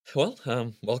Well,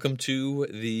 welcome to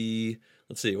the,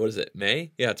 let's see, what is it?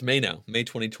 May? Yeah, it's May now. May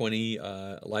 2020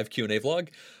 live Q&A vlog.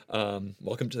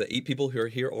 Welcome to the 8 people who are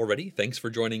here already. Thanks for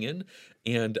joining in.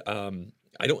 And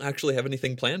I don't actually have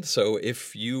anything planned, so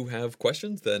if you have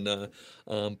questions, then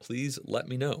please let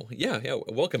me know. Yeah,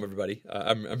 welcome everybody.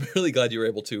 I'm really glad you were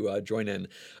able to join in.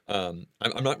 I'm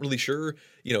not really sure,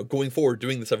 going forward,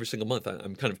 doing this every single month,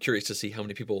 I'm kind of curious to see how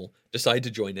many people decide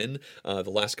to join in.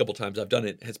 The last couple times I've done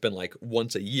it has been like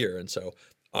once a year, and so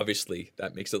obviously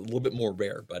that makes it a little bit more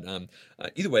rare. But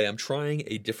either way, I'm trying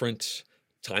a different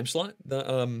time slot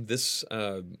this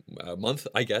month.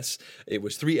 I guess it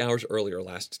was 3 hours earlier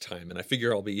last time, and I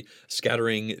figure I'll be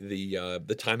scattering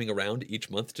the timing around each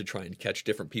month to try and catch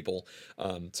different people.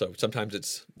 So sometimes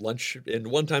it's lunch in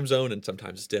one time zone, and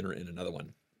sometimes it's dinner in another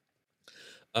one.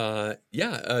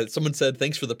 Someone said,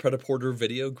 thanks for the Predaporter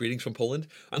video. Greetings from Poland.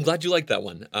 I'm glad you liked that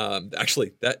one.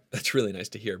 Actually, that's really nice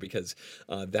to hear because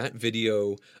that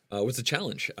video was a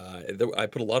challenge. I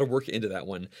put a lot of work into that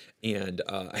one, and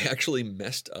I actually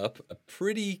messed up a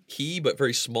pretty key but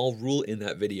very small rule in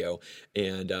that video,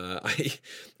 and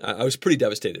I was pretty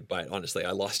devastated by it, honestly.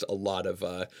 I lost a lot of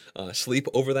sleep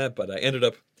over that, but I ended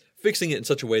up fixing it in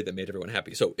such a way that made everyone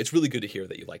happy. So it's really good to hear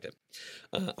that you liked it.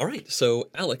 All right, so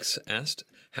Alex asked,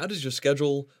 how does your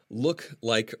schedule look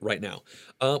like right now?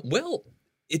 Well,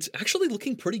 it's actually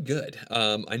looking pretty good.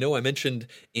 I know I mentioned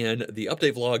in the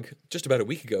update vlog just about a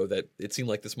week ago that it seemed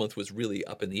like this month was really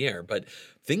up in the air, but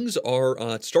things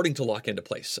are starting to lock into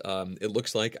place. It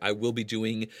looks like I will be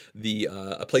doing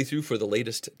a playthrough for the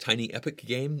latest Tiny Epic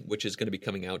game, which is going to be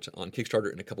coming out on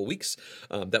Kickstarter in a couple weeks.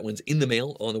 That one's in the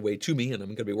mail on the way to me, and I'm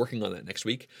going to be working on that next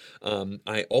week.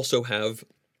 I also have...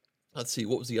 Let's see,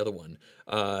 what was the other one?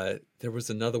 There was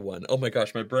another one. Oh my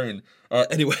gosh, my brain.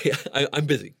 Anyway, I'm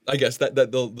busy. I guess that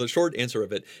the short answer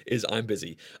of it is I'm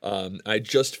busy. I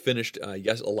just finished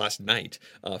last night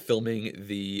filming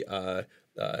the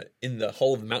in the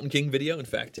Hall of the Mountain King video. In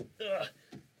fact,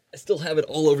 I still have it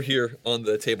all over here on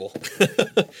the table.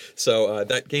 So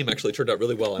that game actually turned out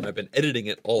really well, and I've been editing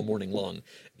it all morning long,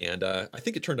 and I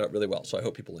think it turned out really well. So I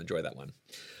hope people enjoy that one.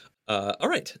 All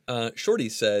right. Shorty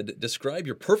said, describe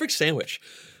your perfect sandwich.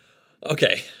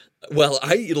 Okay. Well,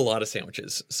 I eat a lot of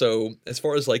sandwiches. So as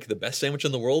far as like the best sandwich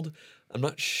in the world, I'm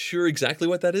not sure exactly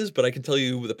what that is, but I can tell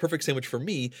you the perfect sandwich for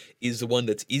me is the one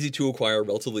that's easy to acquire,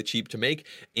 relatively cheap to make,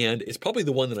 and it's probably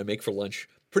the one that I make for lunch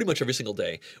pretty much every single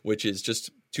day, which is just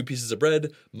 2 pieces of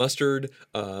bread, mustard,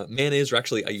 mayonnaise, or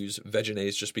actually I use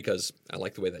Vegenaise just because I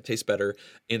like the way that tastes better.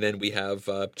 And then we have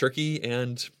turkey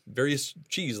and various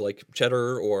cheese like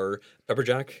cheddar or pepper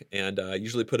jack, and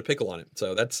usually put a pickle on it.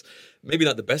 So that's maybe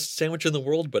not the best sandwich in the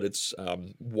world, but it's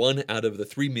one out of the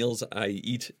 3 meals I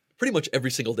eat pretty much every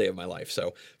single day of my life.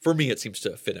 So for me, it seems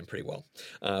to fit in pretty well.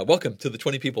 Welcome to the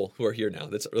 20 people who are here now.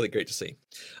 That's really great to see.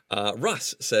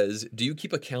 Ross says, do you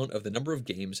keep a count of the number of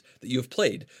games that you have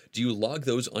played? Do you log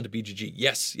those onto BGG?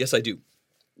 Yes, I do.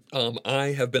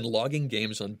 I have been logging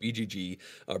games on BGG,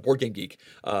 Board Game Geek,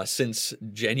 since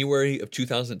January of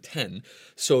 2010.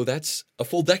 So that's a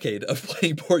full decade of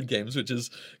playing board games, which is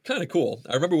kind of cool.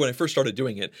 I remember when I first started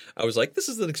doing it, I was like, this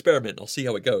is an experiment. I'll see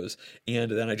how it goes.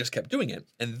 And then I just kept doing it.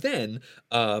 And then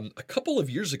a couple of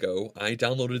years ago, I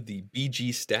downloaded the BG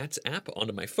Stats app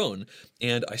onto my phone,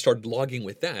 and I started logging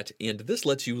with that. And this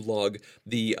lets you log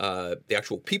the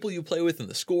actual people you play with and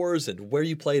the scores and where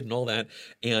you played and all that.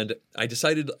 And I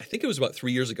decided, I think it was about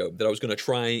 3 years ago, that I was going to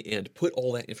try and put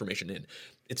all that information in.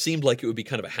 It seemed like it would be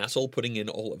kind of a hassle putting in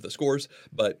all of the scores,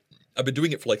 but I've been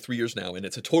doing it for like 3 years now, and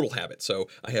it's a total habit. So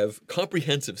I have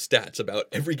comprehensive stats about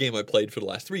every game I played for the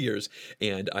last 3 years,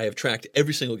 and I have tracked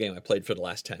every single game I played for the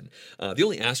last 10. The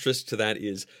only asterisk to that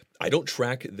is I don't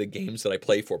track the games that I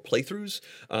play for playthroughs.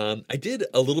 I did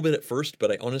a little bit at first,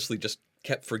 but I honestly just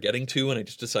kept forgetting to, and I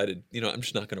just decided, I'm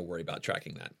just not going to worry about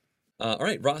tracking that. All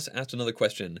right, Ross asked another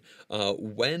question.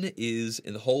 When is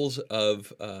in the halls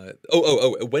of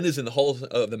when is in the halls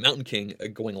of the Mountain King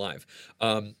going live?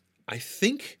 I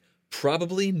think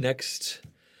probably next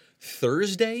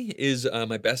Thursday is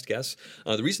my best guess.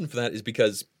 The reason for that is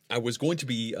because I was going to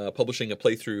be publishing a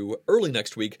playthrough early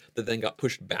next week that then got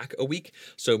pushed back a week,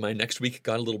 so my next week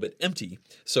got a little bit empty.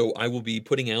 So I will be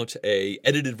putting out a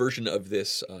edited version of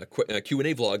this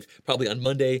Q&A vlog probably on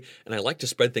Monday, and I like to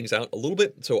spread things out a little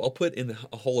bit, so I'll put in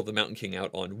the Hall of the Mountain King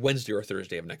out on Wednesday or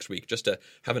Thursday of next week, just to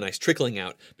have a nice trickling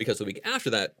out, because the week after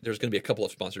that, there's going to be a couple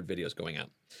of sponsored videos going out.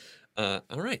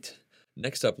 All right.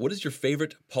 Next up, what is your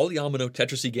favorite Polyomino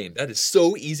Tetrisy game? That is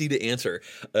so easy to answer.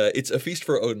 It's A Feast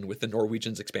for Odin with the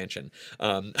Norwegians expansion.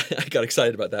 I got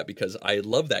excited about that because I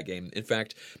love that game. In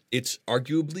fact, it's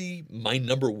arguably my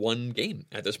number one game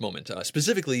at this moment,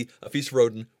 specifically A Feast for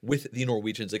Odin with the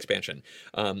Norwegians expansion.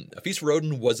 A Feast for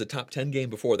Odin was a top 10 game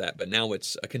before that, but now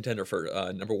it's a contender for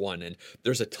number one, and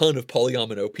there's a ton of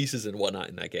Polyomino pieces and whatnot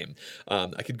in that game.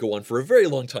 I could go on for a very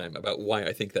long time about why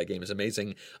I think that game is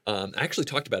amazing. I actually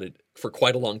talked about it for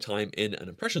quite a long time in an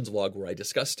Impressions vlog where I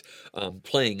discussed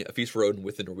playing A Feast for Odin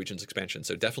with the Norwegians expansion.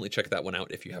 So definitely check that one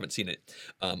out if you haven't seen it.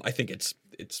 I think it's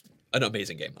an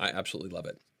amazing game. I absolutely love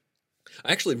it.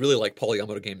 I actually really like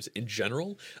Polyomino games in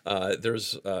general.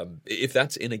 If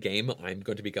that's in a game, I'm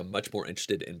going to become much more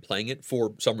interested in playing it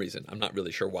for some reason. I'm not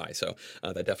really sure why, so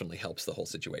that definitely helps the whole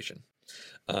situation.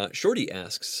 Shorty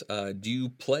asks, do you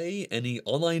play any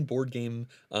online board game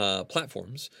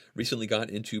platforms? Recently got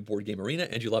into Board Game Arena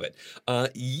and you love it.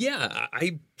 Yeah,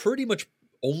 I pretty much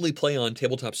only play on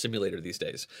Tabletop Simulator these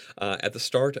days. At the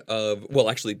start of, well,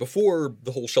 actually, before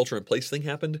the whole shelter-in-place thing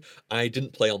happened, I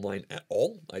didn't play online at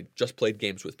all. I just played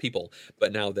games with people.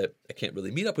 But now that I can't really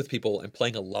meet up with people, I'm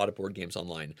playing a lot of board games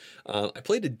online. I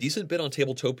played a decent bit on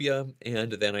Tabletopia,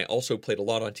 and then I also played a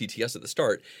lot on TTS at the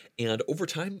start. And over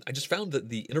time, I just found that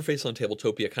the interface on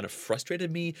Tabletopia kind of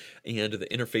frustrated me, and the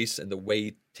interface and the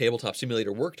way Tabletop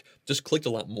Simulator worked just clicked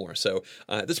a lot more. So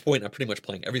at this point, I'm pretty much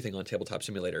playing everything on Tabletop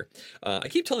Simulator. I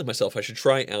keep telling myself I should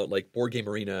try out like Board Game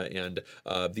Arena and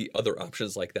the other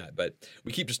options like that, but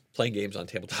we keep just playing games on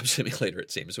Tabletop Simulator,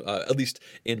 it seems, at least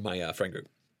in my friend group.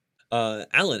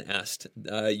 Alan asked,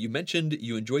 you mentioned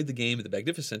you enjoyed the game The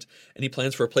Magnificent. Any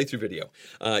plans for a playthrough video?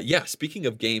 Yeah, speaking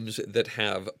of games that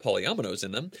have polyominoes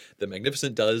in them, The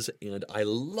Magnificent does, and I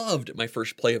loved my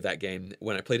first play of that game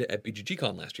when I played it at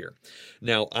BGGCon last year.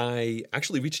 Now, I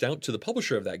actually reached out to the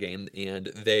publisher of that game, and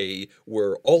they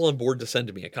were all on board to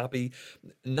send me a copy,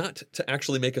 not to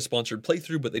actually make a sponsored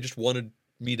playthrough, but they just wanted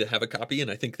me to have a copy,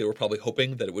 and I think they were probably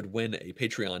hoping that it would win a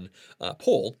Patreon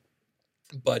poll.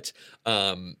 But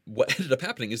what ended up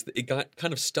happening is that it got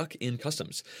kind of stuck in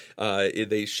customs.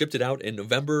 They shipped it out in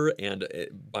November, and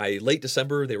by late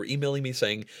December, they were emailing me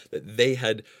saying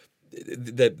that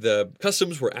the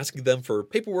customs were asking them for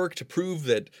paperwork to prove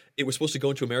that it was supposed to go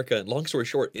into America. And long story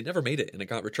short, it never made it, and it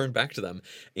got returned back to them.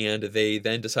 And they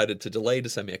then decided to delay to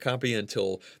send me a copy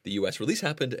until the U.S. release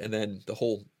happened, and then the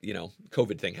whole,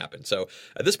 COVID thing happened. So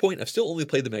at this point, I've still only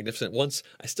played The Magnificent once.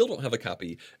 I still don't have a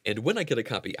copy, and when I get a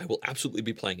copy, I will absolutely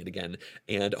be playing it again.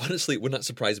 And honestly, it would not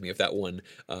surprise me if that one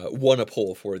won a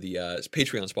poll for the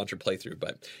Patreon-sponsored playthrough.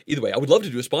 But either way, I would love to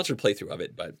do a sponsored playthrough of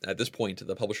it, but at this point,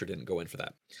 the publisher didn't go in for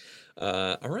that.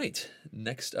 All right,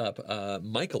 next up,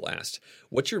 Michael asked,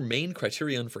 what's your main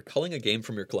criterion for culling a game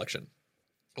from your collection?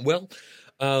 Well,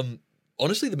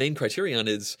 honestly, the main criterion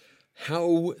is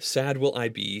how sad will I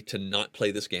be to not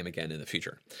play this game again in the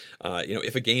future?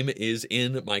 If a game is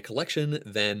in my collection,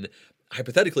 then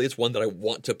hypothetically, it's one that I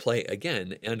want to play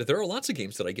again. And there are lots of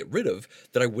games that I get rid of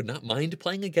that I would not mind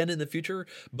playing again in the future.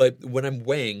 But when I'm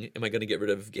weighing, am I going to get rid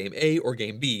of game A or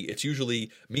game B? It's usually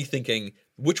me thinking,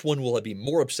 which one will I be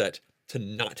more upset to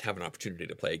not have an opportunity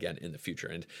to play again in the future?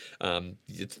 And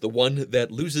it's the one that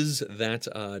loses that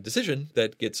decision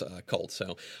that gets culled.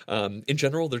 So in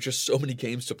general, there's just so many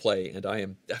games to play, and I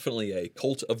am definitely a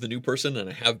cult of the new person, and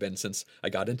I have been since I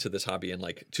got into this hobby in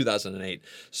like 2008.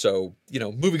 So,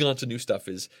 moving on to new stuff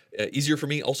is easier for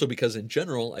me, also because in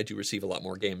general, I do receive a lot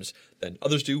more games than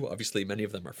others do. Obviously, many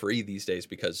of them are free these days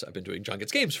because I've been doing John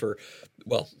Gets Games for,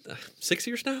 6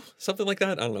 years now? Something like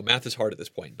that? I don't know. Math is hard at this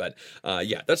point, but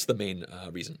yeah, that's the main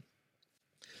reason.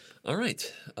 All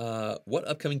right. What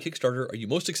upcoming Kickstarter are you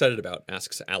most excited about?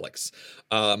 Asks Alex.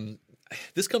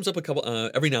 This comes up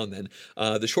every now and then.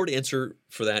 The short answer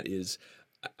for that is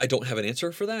I don't have an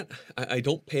answer for that. I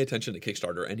don't pay attention to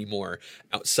Kickstarter anymore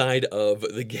outside of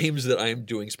the games that I'm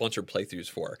doing sponsored playthroughs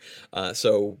for.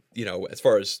 So, as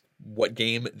far as what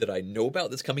game that I know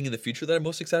about that's coming in the future that I'm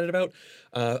most excited about,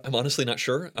 I'm honestly not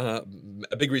sure.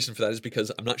 A big reason for that is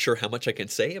because I'm not sure how much I can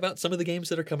say about some of the games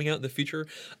that are coming out in the future.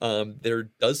 There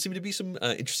does seem to be some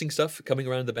interesting stuff coming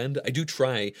around the bend. I do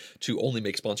try to only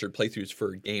make sponsored playthroughs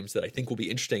for games that I think will be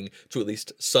interesting to at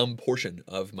least some portion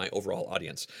of my overall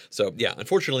audience. So yeah,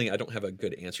 unfortunately, I don't have a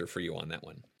good answer for you on that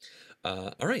one.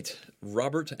 All right.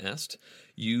 Robert asked,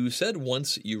 you said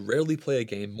once you rarely play a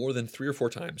game more than 3 or 4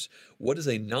 times. What is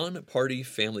a non-party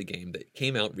family game that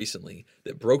came out recently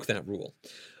that broke that rule?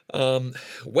 Um,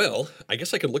 well, I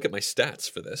guess I could look at my stats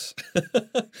for this.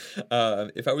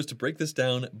 If I was to break this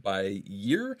down by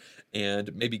year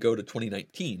and maybe go to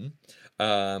 2019,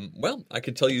 well, I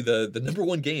can tell you the number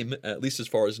one game, at least as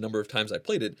far as number of times I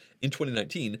played it in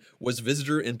 2019, was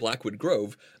Visitor in Blackwood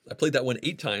Grove. I played that one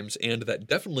 8 times, and that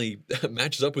definitely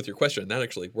matches up with your question. That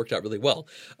actually worked out really well.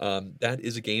 That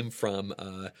is a game from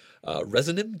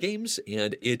Resonim Games,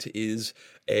 and it is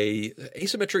a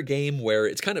asymmetric game where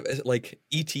it's kind of like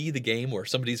E.T., the game where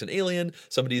somebody's an alien,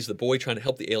 somebody's the boy trying to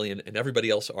help the alien, and everybody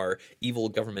else are evil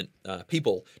government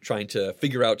people trying to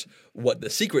figure out what the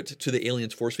secret to the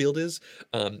alien's force field is.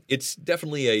 It's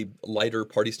definitely a lighter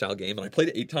party-style game, and I played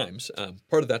it 8 times.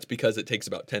 Part of that's because it takes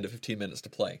about 10 to 15 minutes to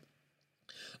play.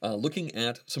 Looking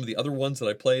at some of the other ones that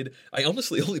I played, I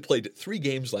honestly only played 3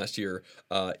 games last year,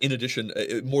 in addition,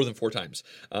 more than 4 times.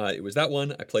 It was that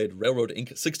one, I played Railroad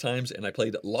Inc. 6 times, and I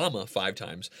played Llama 5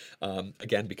 times,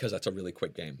 again, because that's a really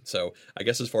quick game. So I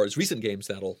guess as far as recent games,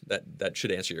 that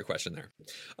should answer your question there.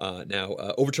 Now,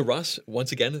 over to Ross.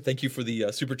 Once again, thank you for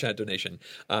the Super Chat donation.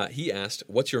 He asked,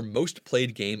 what's your most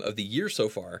played game of the year so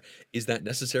far? Is that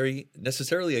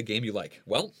necessarily a game you like?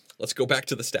 Well, let's go back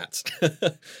to the stats.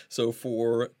 So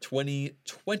for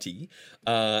 2020,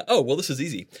 this is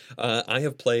easy. I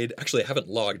haven't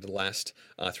logged the last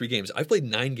 3 games. I've played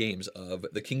 9 games of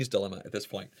The King's Dilemma at this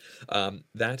point.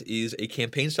 That is a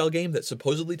campaign-style game that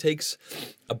supposedly takes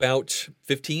about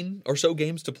 15 or so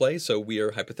games to play, so we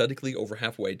are hypothetically over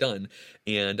halfway done,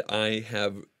 and I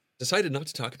have decided not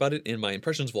to talk about it in my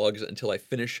impressions vlogs until I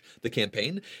finish the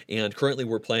campaign, and currently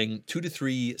we're playing 2 to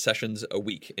 3 sessions a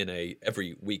week in a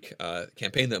every week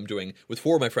campaign that I'm doing with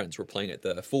 4 of my friends. We're playing at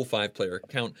the full 5-player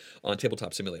count on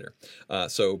Tabletop Simulator.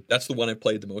 So that's the one I've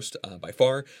played the most by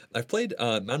far. I've played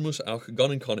Man muss auch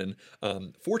gönnen können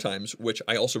 4 times, which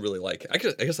I also really like. I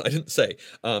guess I didn't say.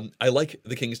 I like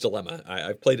The King's Dilemma.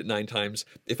 I've played it 9 times.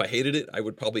 If I hated it, I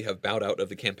would probably have bowed out of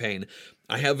the campaign.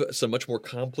 I have some much more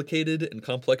complicated and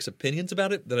complex opinions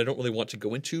about it that I don't really want to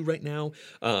go into right now.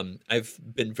 I've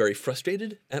been very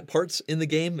frustrated at parts in the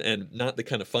game, and not the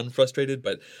kind of fun frustrated,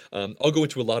 but I'll go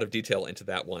into a lot of detail into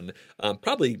that one.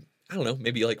 Probably, I don't know,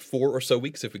 maybe like 4 or so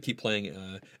weeks if we keep playing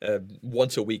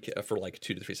once a week for like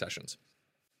 2 to 3 sessions.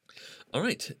 All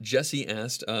right, Jesse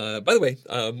asked, by the way,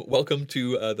 welcome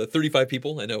to the 35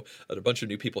 people. I know a bunch of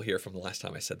new people here from the last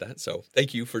time I said that, so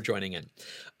thank you for joining in.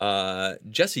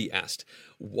 Jesse asked,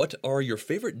 what are your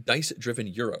favorite dice-driven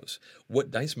Euros?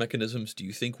 What dice mechanisms do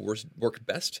you think work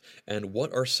best, and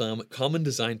what are some common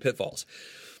design pitfalls?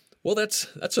 Well, that's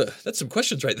some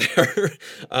questions right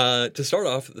there. To start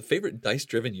off, the favorite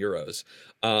dice-driven Euros.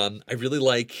 I really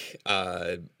like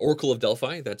Oracle of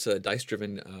Delphi. That's a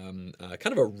dice-driven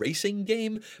kind of a racing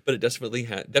game, but it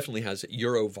definitely has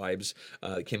Euro vibes.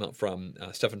 It came out from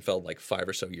Stefan Feld like 5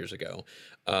 or so years ago.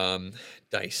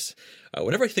 Dice.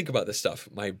 Whenever I think about this stuff,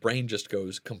 my brain just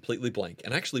goes completely blank,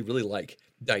 and I actually really like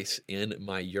dice in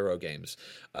my Euro games.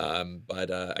 But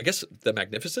I guess The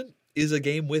Magnificent is a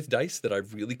game with dice that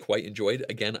I've really quite enjoyed.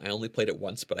 Again, I only played it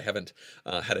once, but I haven't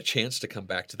had a chance to come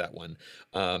back to that one.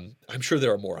 I'm sure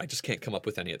there are more. I just can't come up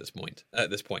with any at this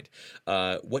point.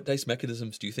 What dice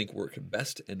mechanisms do you think work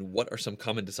best, and what are some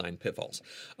common design pitfalls?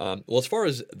 Well, as far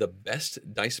as the best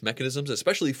dice mechanisms,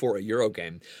 especially for a Euro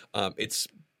game, it's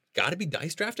got to be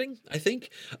dice drafting, I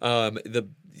think.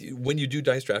 When you do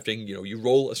dice drafting, you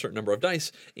roll a certain number of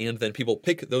dice, and then people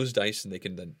pick those dice, and they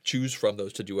can then choose from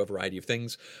those to do a variety of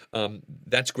things.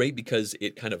 That's great because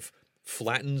it kind of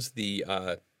flattens the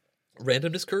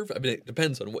randomness curve. I mean, it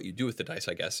depends on what you do with the dice,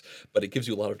 I guess, but it gives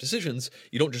you a lot of decisions.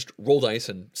 You don't just roll dice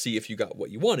and see if you got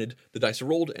what you wanted. The dice are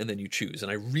rolled, and then you choose. And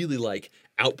I really like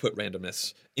output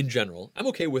randomness in general. I'm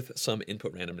okay with some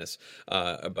input randomness,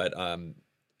 but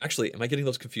actually, am I getting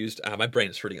those confused? My brain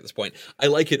is hurting at this point. I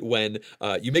like it when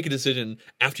you make a decision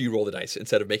after you roll the dice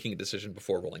instead of making a decision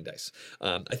before rolling dice.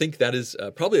 I think that is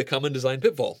probably a common design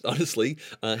pitfall, honestly,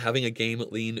 having a game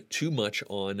lean too much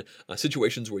on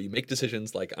situations where you make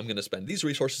decisions like, I'm going to spend these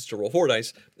resources to roll 4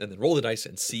 dice, and then roll the dice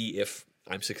and see if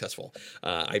I'm successful.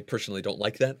 I personally don't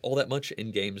like that all that much in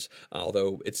games,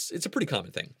 although it's a pretty common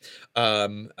thing.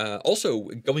 Also,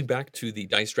 going back to the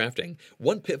dice drafting,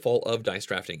 one pitfall of dice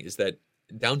drafting is that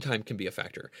downtime can be a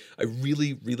factor. I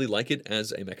really, really like it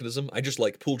as a mechanism. I just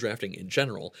like pool drafting in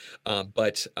general.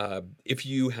 But if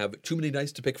you have too many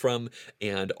dice to pick from,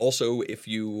 and also if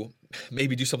you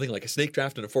maybe do something like a snake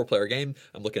draft in a 4-player game,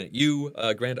 I'm looking at you,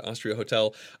 Grand Austria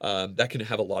Hotel, that can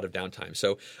have a lot of downtime.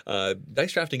 So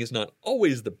dice drafting is not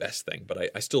always the best thing,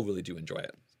 but I still really do enjoy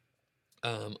it.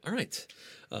 All right.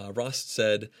 Ross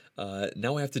said,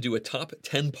 now I have to do a top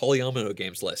 10 Polyomino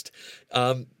games list.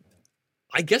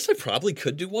 I guess I probably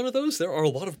could do one of those. There are a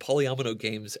lot of Polyomino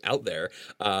games out there.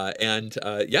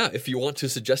 Yeah, if you want to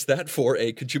suggest that for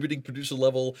a contributing producer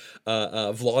level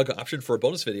vlog option for a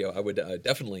bonus video, I would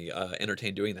definitely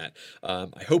entertain doing that.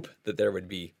 I hope that there would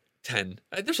be 10.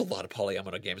 There's a lot of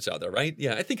Polyomino games out there, right?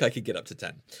 Yeah, I think I could get up to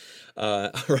 10.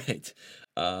 All right.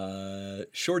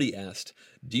 Shorty asked,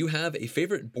 do you have a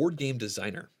favorite board game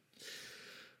designer?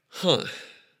 Huh.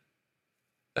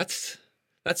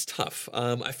 That's tough.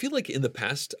 I feel like in the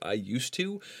past I used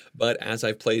to, but as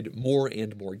I've played more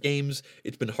and more games,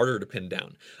 it's been harder to pin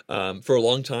down. For a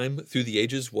long time, Through the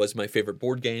Ages was my favorite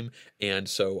board game, and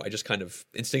so I just kind of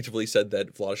instinctively said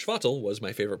that Vlaada Chvátil was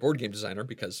my favorite board game designer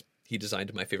because he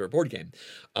designed my favorite board game.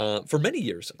 For many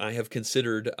years, I have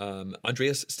considered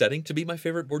Andreas Stedding to be my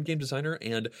favorite board game designer,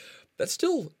 and that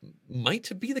still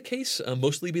might be the case,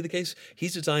 mostly be the case.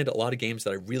 He's designed a lot of games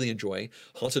that I really enjoy.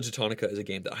 Hansa Teutonica is a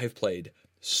game that I've played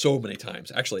so many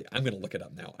times. Actually, I'm going to look it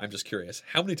up now. I'm just curious.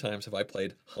 How many times have I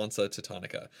played Hansa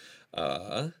Teutonica?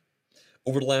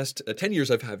 Over the last 10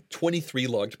 years, I've had 23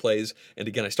 logged plays. And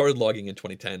again, I started logging in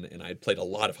 2010, and I had played a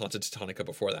lot of Hansa Teutonica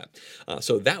before that.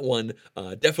 So that one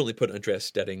definitely put Andreas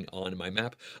Stedding on my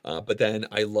map. But then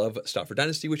I love Stopford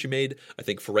Dynasty, which you made. I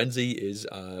think Firenze is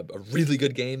a really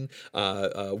good game.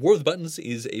 War of the Buttons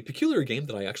is a peculiar game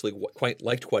that I actually quite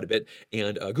liked quite a bit.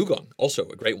 And Gugong, also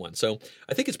a great one. So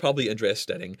I think it's probably Andreas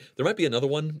Stedding. There might be another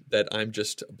one that I'm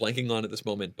just blanking on at this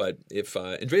moment. But if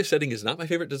Andreas Stedding is not my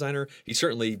favorite designer, he's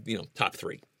certainly, top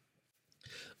 3.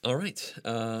 All right,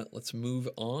 let's move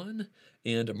on.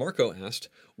 And Marco asked,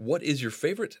 what is your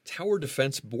favorite tower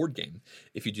defense board game?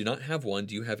 If you do not have one,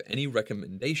 do you have any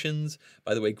recommendations?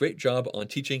 By the way, great job on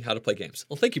teaching how to play games.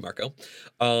 Well, thank you, Marco.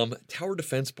 Tower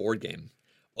defense board game.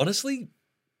 Honestly,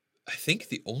 I think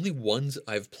the only ones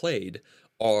I've played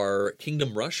are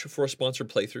Kingdom Rush for a sponsored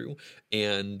playthrough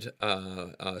and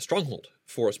Stronghold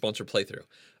for a sponsored playthrough.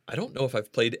 I don't know if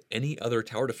I've played any other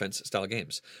tower defense style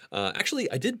games.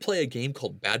 Actually, I did play a game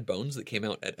called Bad Bones that came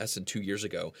out at Essen 2 years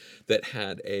ago that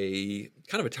had a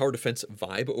kind of a tower defense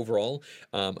vibe overall.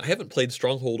 I haven't played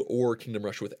Stronghold or Kingdom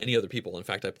Rush with any other people. In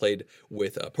fact, I played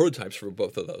with prototypes for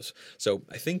both of those. So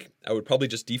I think I would probably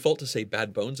just default to say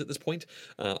Bad Bones at this point.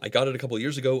 I got it a couple of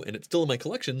years ago, and it's still in my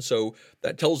collection, so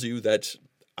that tells you that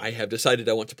I have decided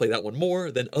I want to play that one more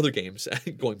than other games,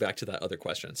 going back to that other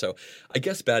question. So I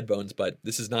guess Bad Bones, but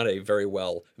this is not a very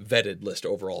well vetted list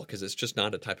overall because it's just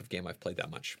not a type of game I've played that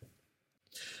much.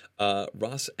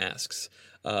 Ross asks,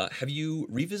 have you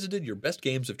revisited your best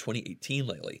games of 2018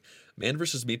 lately? Man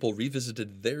vs. Meeple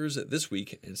revisited theirs this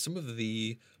week, and some of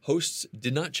the hosts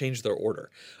did not change their order.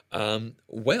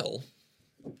 Well,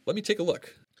 let me take a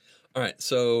look. All right,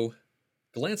 so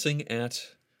glancing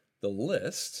at the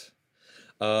list...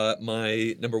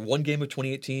 my number 1 game of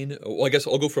 2018, well, I guess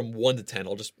I'll go from 1 to 10.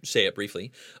 I'll just say it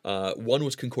briefly. 1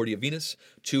 was Concordia Venus,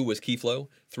 2 was Keyflow,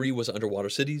 3 was Underwater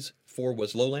Cities, 4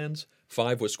 was Lowlands,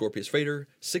 5 was Scorpius Freighter,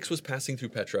 6 was Passing Through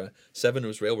Petra, 7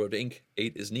 was Railroad Inc.,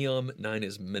 8 is Neom, 9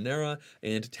 is Minera,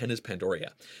 and 10 is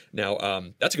Pandoria. Now,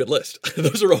 that's a good list.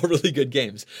 Those are all really good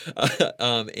games.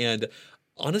 And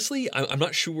honestly, I'm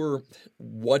not sure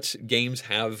what games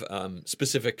have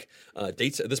specific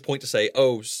dates at this point to say,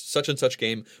 oh, such and such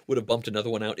game would have bumped another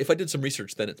one out. If I did some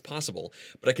research, then it's possible.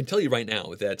 But I can tell you right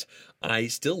now that I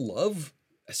still love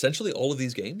essentially all of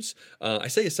these games. I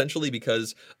say essentially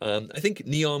because I think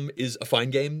Neom is a fine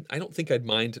game. I don't think I'd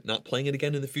mind not playing it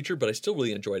again in the future, but I still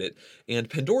really enjoyed it. And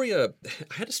Pandoria,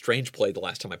 I had a strange play the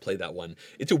last time I played that one.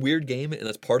 It's a weird game, and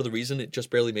that's part of the reason it just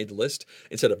barely made the list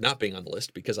instead of not being on the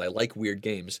list, because I like weird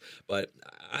games. But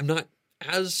I'm not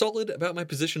as solid about my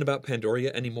position about Pandoria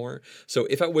anymore. So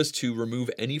if I was to remove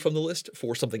any from the list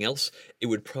for something else, it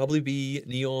would probably be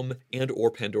Neom and or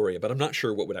Pandoria, but I'm not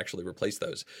sure what would actually replace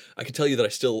those. I can tell you that I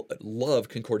still love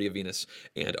Concordia Venus,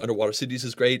 and Underwater Cities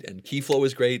is great, and Keyflow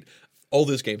is great. All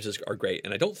those games are great,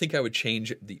 and I don't think I would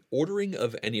change the ordering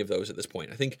of any of those at this point.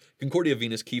 I think Concordia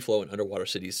Venus, Keyflow, and Underwater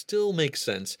Cities still make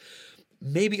sense.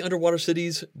 Maybe Underwater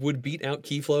Cities would beat out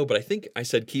Keyflow, but I think I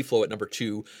said Keyflow at number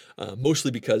 2,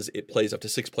 mostly because it plays up to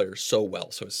 6 players so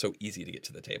well, so it's so easy to get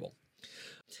to the table.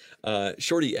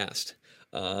 Shorty asked,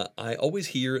 I always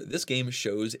hear this game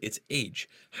shows its age.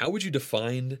 How would you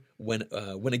define when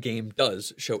a game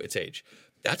does show its age?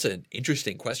 That's an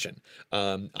interesting question.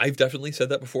 I've definitely said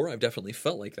that before. I've definitely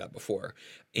felt like that before.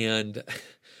 And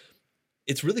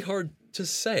it's really hard to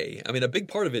say. I mean, a big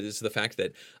part of it is the fact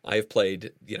that I've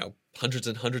played, hundreds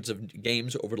and hundreds of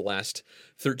games over the last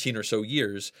 13 or so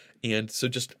years. And so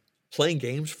just playing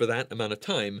games for that amount of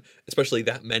time, especially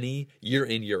that many year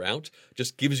in, year out,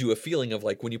 just gives you a feeling of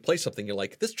like when you play something, you're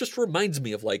like, this just reminds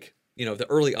me of like, the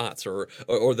early aughts or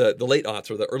the late aughts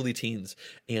or the early teens.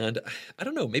 And I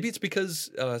don't know, maybe it's because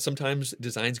sometimes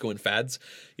designs go in fads.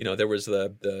 There was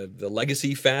the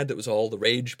legacy fad that was all the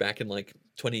rage back in like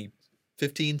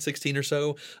 2015, 16 or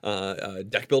so.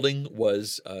 Deck building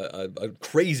was a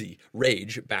crazy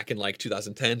rage back in like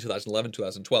 2010, 2011,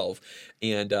 2012.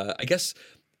 And I guess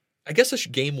a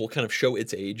game will kind of show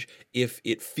its age if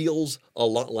it feels a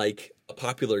lot like a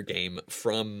popular game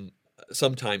from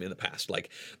some time in the past. Like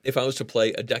if I was to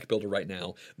play a deck builder right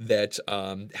now that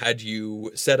had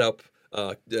you set up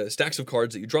stacks of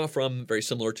cards that you draw from, very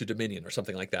similar to Dominion or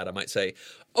something like that, I might say,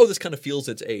 oh, this kind of feels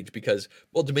its age because,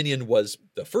 well, Dominion was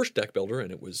the first deck builder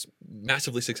and it was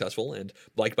massively successful and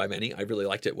liked by many. I really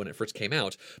liked it when it first came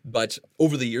out. But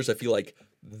over the years, I feel like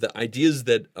the ideas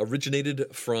that originated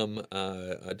from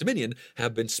Dominion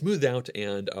have been smoothed out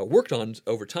and worked on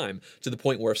over time to the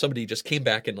point where if somebody just came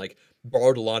back and like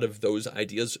borrowed a lot of those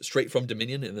ideas straight from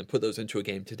Dominion and then put those into a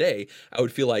game today, I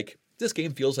would feel like this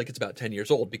game feels like it's about 10 years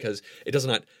old because it does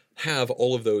not have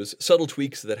all of those subtle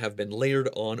tweaks that have been layered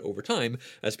on over time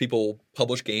as people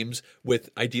publish games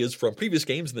with ideas from previous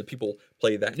games, and then people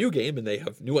play that new game and they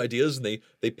have new ideas and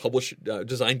they publish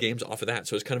design games off of that.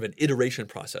 So it's kind of an iteration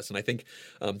process. And I think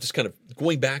just kind of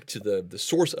going back to the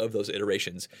source of those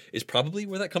iterations is probably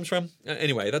where that comes from.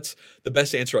 Anyway, that's the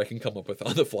best answer I can come up with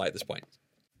on the fly at this point.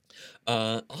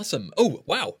 Awesome. Oh,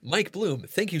 wow. Mike Bloom,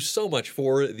 thank you so much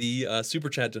for the super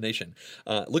chat donation.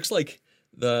 Looks like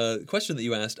the question that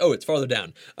you asked, oh, it's farther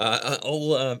down.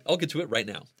 I'll get to it right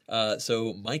now.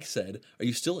 So Mike said, are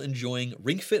you still enjoying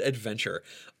Ring Fit Adventure?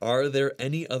 Are there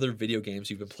any other video games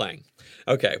you've been playing?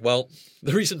 Okay, well,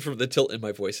 the reason for the tilt in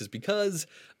my voice is because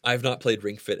I've not played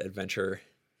Ring Fit Adventure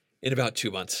in about 2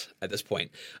 months at this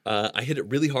point. I hit it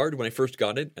really hard when I first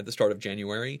got it at the start of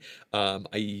January.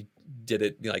 I did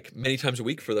it like many times a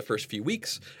week for the first few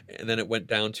weeks, and then it went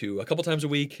down to a couple times a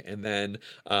week, and then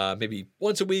maybe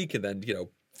once a week, and then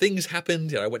things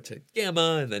happened. I went to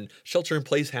Gamma, and then Shelter in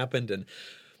Place happened, and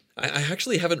I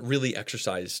actually haven't really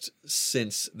exercised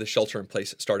since the shelter in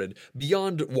place started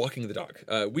beyond walking the dog.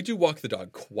 We do walk the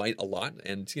dog quite a lot,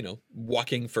 and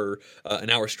walking for an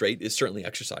hour straight is certainly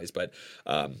exercise, but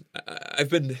I've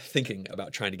been thinking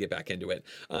about trying to get back into it.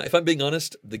 If I'm being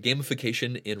honest, the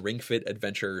gamification in Ring Fit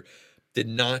Adventure did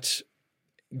not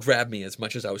grab me as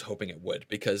much as I was hoping it would,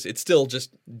 because it's still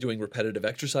just doing repetitive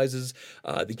exercises.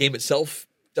 The game itself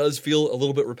does feel a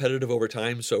little bit repetitive over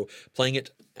time, so playing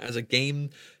it as a game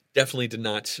definitely did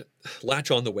not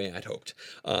latch on the way I'd hoped.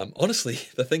 Honestly,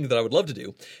 the thing that I would love to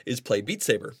do is play Beat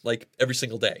Saber, like every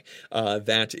single day.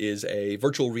 That is a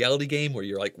virtual reality game where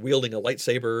you're like wielding a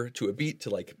lightsaber to a beat to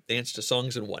like dance to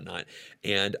songs and whatnot.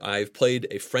 And I've played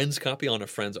a friend's copy on a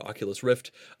friend's Oculus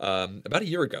Rift about a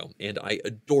year ago, and I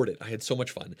adored it. I had so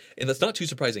much fun. And that's not too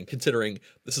surprising considering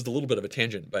this is a little bit of a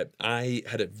tangent, but I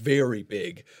had a very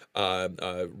big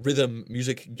rhythm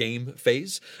music game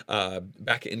phase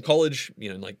back in college,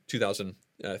 in like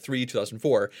 2003,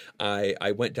 2004,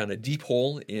 I went down a deep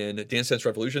hole in Dance Dance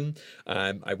Revolution.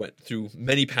 I went through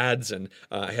many pads, and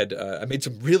I made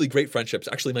some really great friendships.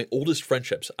 Actually, my oldest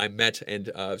friendships I met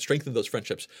and strengthened those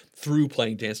friendships through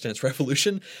playing Dance Dance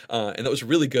Revolution, and that was a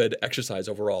really good exercise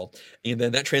overall. And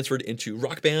then that transferred into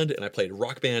Rock Band, and I played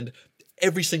Rock Band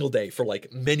every single day for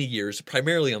like many years,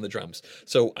 primarily on the drums.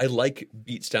 So I like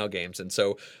beat style games, and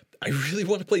so I really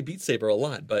want to play Beat Saber a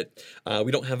lot, but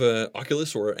we don't have a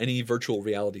Oculus or any virtual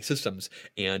reality systems,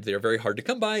 and they're very hard to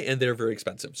come by, and they're very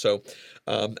expensive. So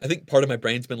I think part of my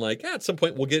brain's been like, at some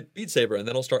point we'll get Beat Saber, and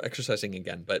then I'll start exercising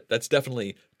again. But that's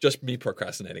definitely just me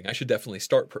procrastinating. I should definitely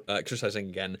start exercising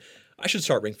again. I should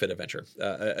start Ring Fit Adventure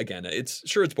again. It's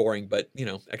boring, but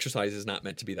exercise is not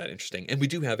meant to be that interesting. And we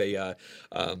do have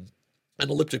an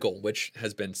elliptical, which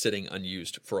has been sitting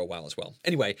unused for a while as well.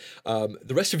 Anyway,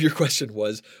 the rest of your question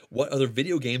was, what other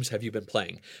video games have you been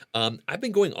playing? I've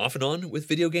been going off and on with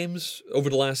video games over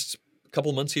the last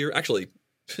couple of months here. Actually,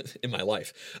 in my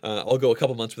life, I'll go a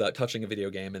couple months without touching a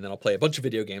video game, and then I'll play a bunch of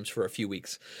video games for a few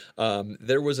weeks.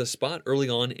 There was a spot early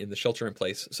on in the shelter in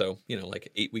place, so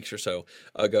like 8 weeks or so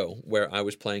ago, where I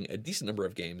was playing a decent number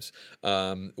of games.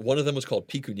 One of them was called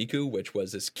Piku Niku, which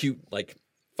was this cute, like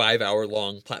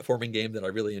 5-hour-long platforming game that I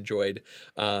really enjoyed.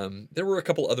 There were a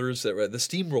couple others that were the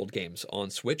SteamWorld games on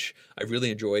Switch. I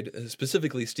really enjoyed,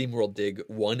 specifically SteamWorld Dig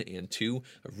 1 and 2.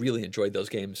 I really enjoyed those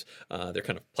games. They're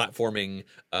kind of platforming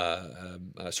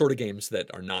sort of games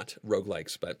that are not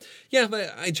roguelikes. But yeah,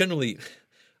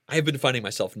 I have been finding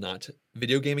myself not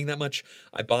video gaming that much.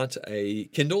 I bought a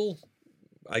Kindle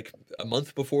like a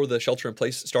month before the shelter in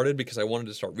place started because I wanted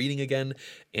to start reading again.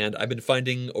 And I've been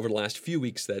finding over the last few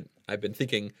weeks that I've been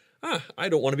thinking, I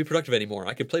don't want to be productive anymore.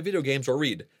 I could play video games or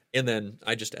read. And then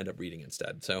I just end up reading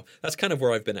instead. So that's kind of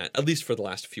where I've been at least for the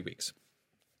last few weeks.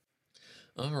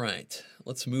 All right,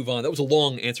 let's move on. That was a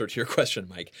long answer to your question,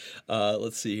 Mike.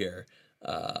 Let's see here.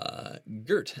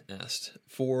 Gert asked,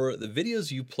 for the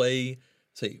videos you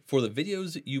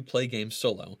play games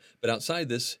solo, but outside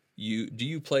this, do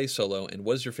you play solo, and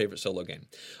what is your favorite solo game?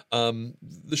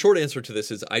 The short answer to this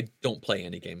is I don't play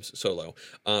any games solo,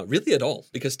 really at all,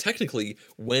 because technically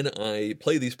when I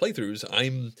play these playthroughs,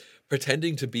 I'm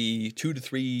pretending to be 2 to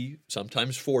 3,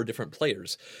 sometimes 4 different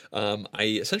players.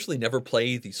 I essentially never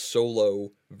play the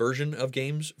solo version of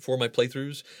games for my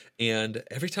playthroughs, and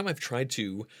every time I've tried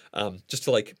to, just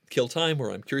to like kill time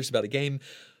or I'm curious about a game,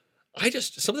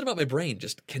 something about my brain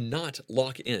just cannot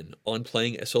lock in on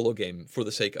playing a solo game for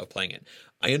the sake of playing it.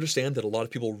 I understand that a lot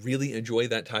of people really enjoy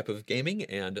that type of gaming,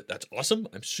 and that's awesome.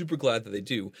 I'm super glad that they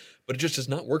do, but it just does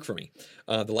not work for me.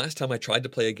 The last time I tried to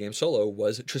play a game solo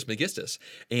was Trismegistus,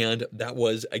 and that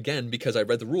was, again, because I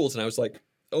read the rules and I was like,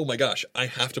 oh my gosh, I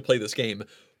have to play this game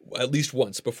at least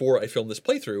once before I filmed this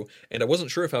playthrough, and I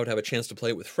wasn't sure if I would have a chance to play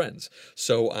it with friends.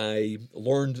 So I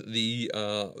learned the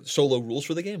solo rules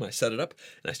for the game, I set it up,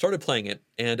 and I started playing it,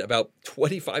 and about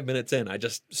 25 minutes in, I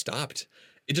just stopped.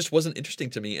 It just wasn't interesting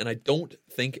to me, and I don't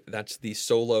think that's the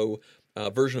solo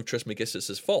version of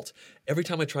Trismegistus' fault. Every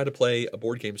time I try to play a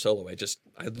board game solo,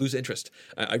 I lose interest.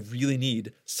 I really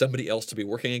need somebody else to be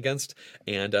working against,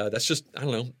 and that's just, I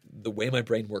don't know, the way my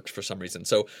brain works for some reason.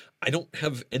 So I don't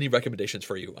have any recommendations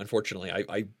for you, unfortunately.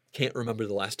 I can't remember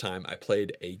the last time I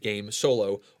played a game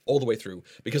solo all the way through,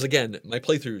 because again, my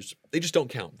playthroughs, they just don't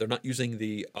count. They're not using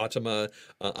the Automa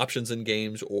options in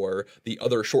games or the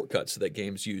other shortcuts that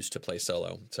games use to play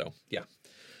solo. So yeah.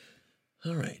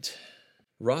 All right.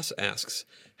 Ross asks,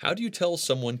 how do you tell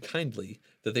someone kindly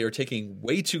that they are taking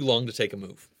way too long to take a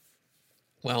move?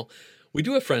 Well, we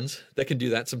do have friends that can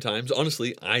do that sometimes.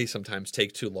 Honestly, I sometimes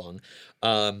take too long.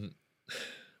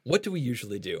 What do we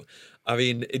usually do? I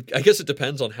mean, I guess it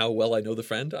depends on how well I know the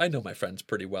friend. I know my friends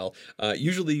pretty well.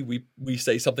 Usually we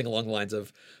say something along the lines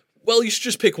of, well, you should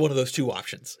just pick one of those 2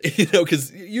 options,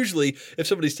 because usually if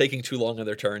somebody's taking too long on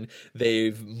their turn,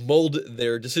 they've mulled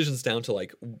their decisions down to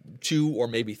like 2 or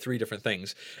maybe 3 different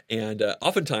things. And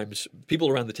oftentimes people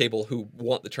around the table who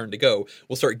want the turn to go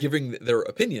will start giving their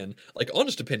opinion, like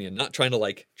honest opinion, not trying to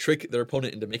like trick their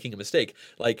opponent into making a mistake.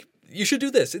 Like, you should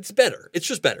do this. It's better. It's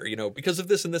just better, because of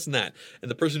this and this and that. And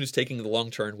the person who's taking the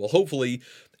long turn will hopefully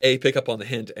A, pick up on the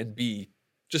hint, and B,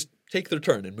 just take their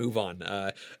turn and move on.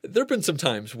 There have been some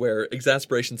times where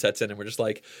exasperation sets in and we're just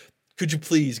like, could you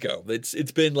please go?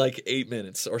 It's been like 8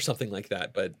 minutes or something like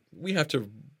that, but we have to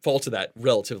fall to that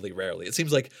relatively rarely. It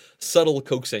seems like subtle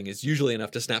coaxing is usually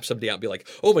enough to snap somebody out and be like,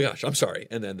 oh my gosh, I'm sorry.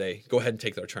 And then they go ahead and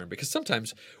take their turn, because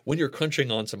sometimes when you're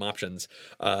crunching on some options,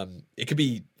 it could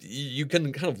be, you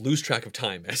can kind of lose track of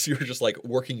time as you're just like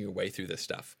working your way through this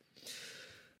stuff.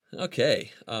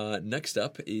 Okay, next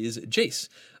up is Jace.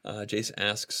 Jace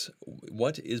asks,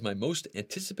 what is my most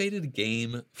anticipated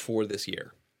game for this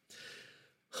year?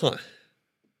 I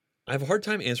have a hard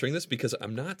time answering this because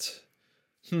I'm not,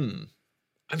 I'm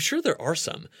sure there are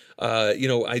some.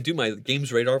 I do my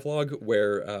Games Radar vlog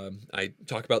where I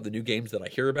talk about the new games that I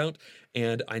hear about,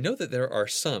 and I know that there are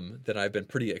some that I've been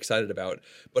pretty excited about,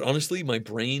 but honestly, my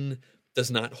brain does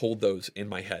not hold those in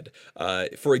my head.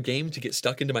 For a game to get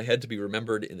stuck into my head to be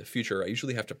remembered in the future, I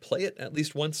usually have to play it at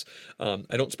least once.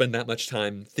 I don't spend that much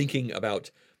time thinking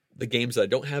about the games that I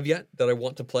don't have yet that I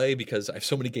want to play, because I have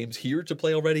so many games here to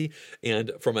play already.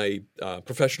 And from a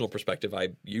professional perspective,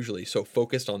 I'm usually so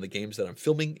focused on the games that I'm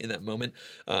filming in that moment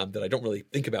that I don't really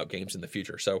think about games in the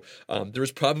future. So there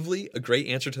is probably a great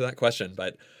answer to that question,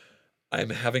 but I'm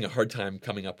having a hard time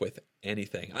coming up with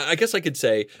anything. I guess I could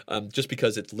say, just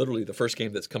because it's literally the first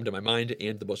game that's come to my mind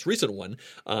and the most recent one,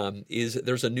 is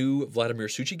there's a new Vladimir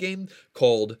Suchý game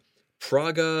called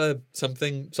Praga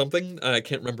something. I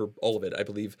can't remember all of it, I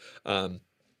believe.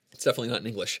 It's definitely not in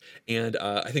English. And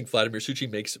I think Vladimir Suchý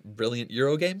makes brilliant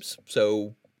Euro games,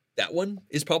 so that one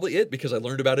is probably it, because I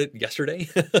learned about it yesterday,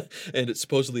 and it's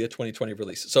supposedly a 2020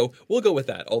 release. So we'll go with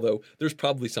that, although there's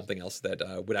probably something else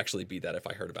that would actually be that if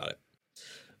I heard about it.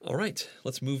 All right,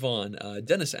 let's move on.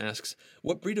 Dennis asks,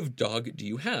 what breed of dog do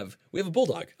you have? We have a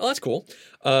bulldog. Oh, that's cool.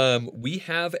 We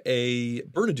have a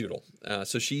Bernedoodle.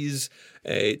 So she's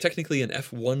technically an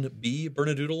F1B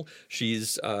Bernedoodle.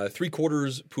 She's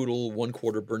 3/4 poodle,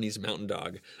 1/4 Bernese Mountain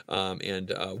Dog, and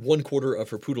 1/4 of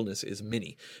her poodleness is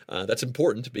mini. That's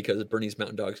important because Bernese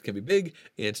Mountain Dogs can be big,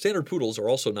 and standard poodles are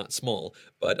also not small.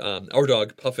 But our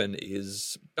dog, Puffin,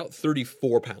 is about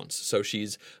 34 pounds. So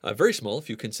she's very small if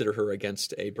you consider her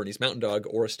against a Bernese Mountain Dog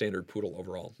or a standard poodle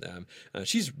overall.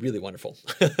 She's really wonderful.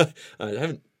 I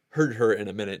haven't heard her in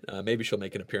a minute. Maybe she'll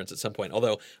make an appearance at some point,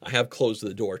 although I have closed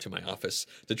the door to my office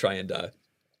to try and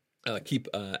keep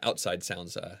outside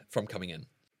sounds from coming in.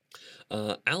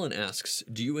 Alan asks,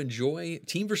 do you enjoy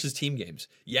team versus team games?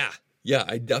 Yeah,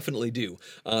 I definitely do.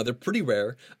 They're pretty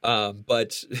rare,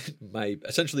 but my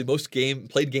essentially most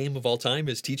played game of all time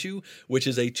is Tichu, which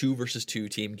is a 2 versus 2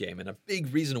 team game. And a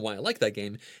big reason why I like that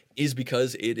game is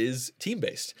because it is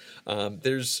team-based.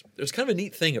 There's kind of a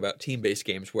neat thing about team-based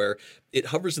games where it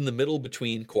hovers in the middle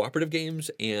between cooperative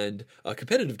games and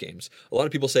competitive games. A lot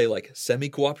of people say like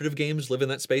semi-cooperative games live in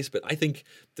that space, but I think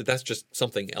that that's just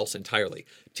something else entirely.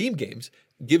 Team games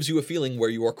gives you a feeling where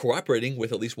you are cooperating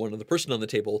with at least one other person on the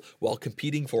table while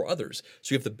competing for others.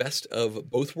 So you have the best of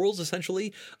both worlds,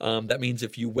 essentially. That means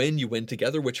if you win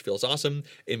together, which feels awesome.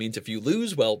 It means if you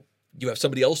lose, well, you have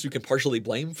somebody else you can partially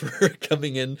blame for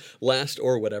coming in last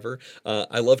or whatever.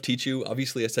 I love Tichu.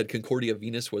 Obviously, I said Concordia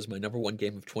Venus was my #1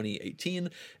 game of 2018,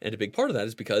 and a big part of that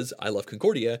is because I love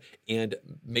Concordia, and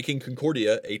making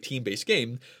Concordia a team-based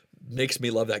game makes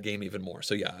me love that game even more.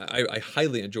 So yeah, I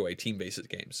highly enjoy team-based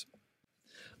games.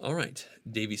 All right,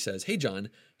 Davey says, hey John,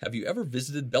 have you ever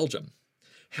visited Belgium?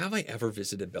 Have I ever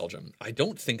visited Belgium? I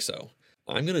don't think so.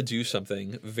 I'm going to do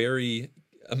something very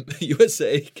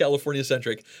USA,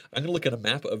 California-centric. I'm going to look at a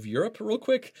map of Europe real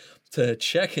quick to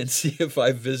check and see if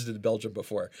I've visited Belgium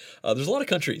before. There's a lot of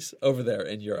countries over there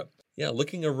in Europe. Yeah,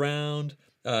 looking around,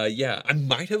 I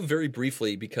might have very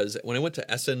briefly, because when I went to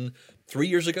Essen 3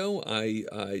 years ago,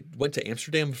 I went to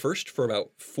Amsterdam first for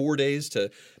about 4 days to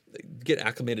get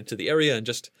acclimated to the area and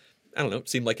just, I don't know, it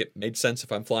seemed like it made sense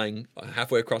if I'm flying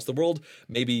halfway across the world,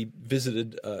 maybe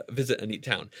visit a neat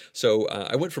town. So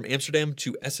I went from Amsterdam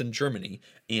to Essen, Germany,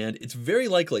 and it's very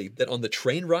likely that on the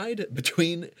train ride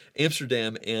between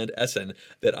Amsterdam and Essen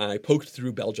that I poked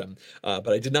through Belgium, but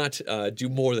I did not do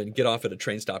more than get off at a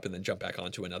train stop and then jump back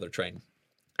onto another train.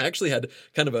 I actually had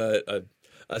kind of a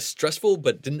stressful,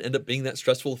 but didn't end up being that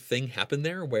stressful thing happen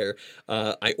there where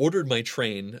I ordered my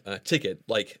train ticket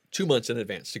like 2 months in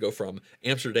advance to go from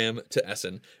Amsterdam to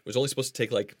Essen. It was only supposed to take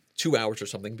like 2 hours or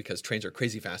something because trains are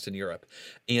crazy fast in Europe.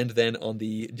 And then on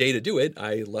the day to do it,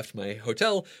 I left my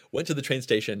hotel, went to the train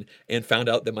station, and found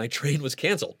out that my train was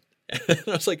canceled. And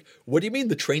I was like, what do you mean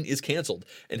the train is canceled?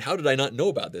 And how did I not know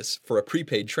about this for a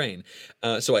prepaid train?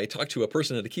 So I talked to a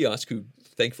person at a kiosk who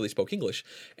thankfully spoke English,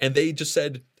 and they just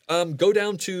said, go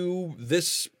down to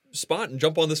this spot and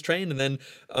jump on this train and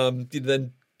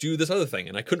then do this other thing.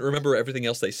 And I couldn't remember everything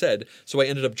else they said. So I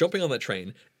ended up jumping on that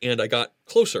train and I got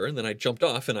closer and then I jumped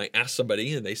off and I asked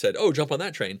somebody and they said, oh, jump on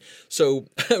that train. So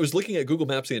I was looking at Google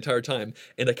Maps the entire time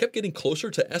and I kept getting closer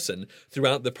to Essen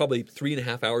throughout the probably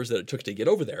 3.5 hours that it took to get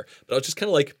over there. But I was just kind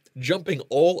of like jumping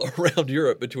all around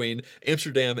Europe between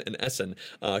Amsterdam and Essen,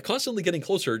 constantly getting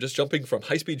closer, just jumping from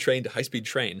high-speed train to high-speed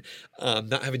train,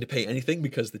 not having to pay anything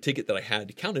because the ticket that I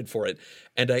had counted for it.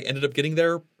 And I ended up getting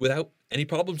there without any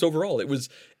problems overall. It was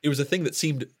a thing that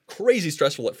seemed crazy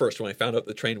stressful at first when I found out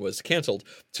the train was canceled,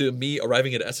 to me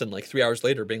arriving at Essen like 3 hours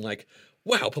later being like,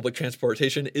 wow, public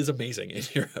transportation is amazing in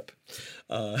Europe.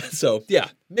 So yeah,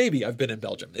 maybe I've been in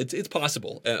Belgium. It's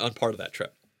possible on part of that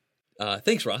trip.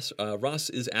 Thanks, Ross. Ross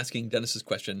is asking Dennis's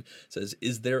question, says,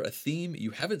 is there a theme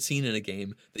you haven't seen in a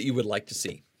game that you would like to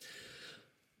see?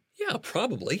 Yeah,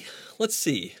 probably. Let's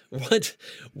see.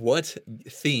 What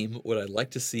theme would I like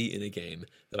to see in a game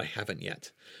that I haven't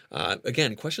yet?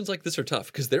 Again, questions like this are tough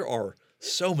because there are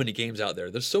so many games out there.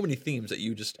 There's so many themes that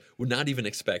you just would not even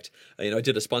expect. I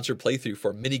did a sponsored playthrough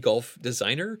for Mini Golf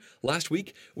Designer last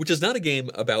week, which is not a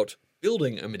game about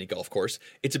building a mini golf course.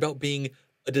 It's about being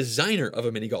a designer of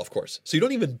a mini golf course. So you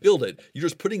don't even build it. You're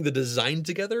just putting the design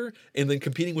together and then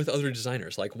competing with other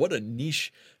designers. Like, what a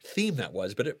niche theme that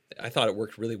was. But I thought it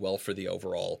worked really well for the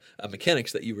overall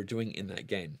mechanics that you were doing in that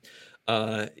game.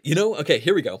 Okay,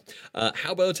 here we go.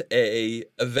 How about a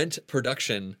event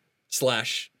production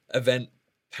 / event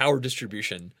power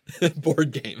distribution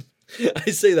board game?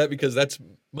 I say that because that's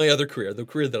my other career, the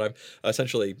career that I'm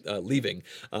essentially leaving,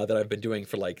 that I've been doing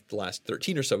for like the last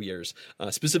 13 or so years.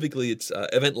 Specifically, it's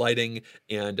event lighting,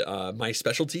 and my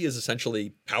specialty is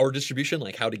essentially power distribution,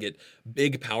 like how to get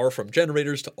big power from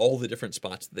generators to all the different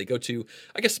spots that they go to.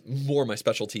 I guess more my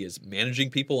specialty is managing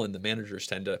people, and the managers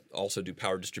tend to also do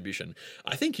power distribution.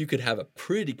 I think you could have a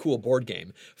pretty cool board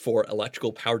game for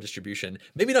electrical power distribution.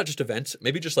 Maybe not just events,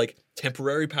 maybe just like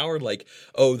temporary power, like,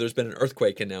 oh, there's been an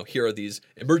earthquake and now here are these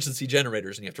emergency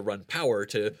generators and you have to run power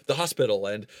to the hospital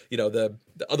and, the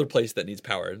other place that needs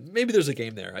power. Maybe there's a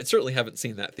game there. I certainly haven't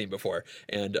seen that theme before.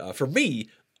 And for me,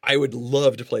 I would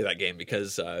love to play that game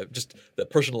because just the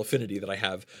personal affinity that I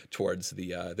have towards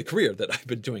the career that I've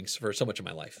been doing for so much of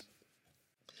my life.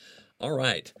 All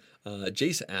right.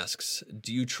 Jace asks,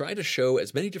 do you try to show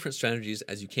as many different strategies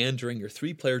as you can during your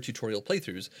 3-player tutorial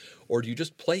playthroughs, or do you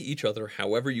just play each other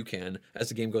however you can as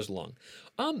the game goes along?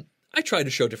 I try to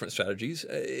show different strategies.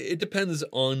 It depends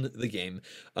on the game.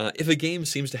 If a game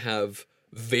seems to have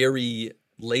very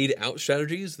laid out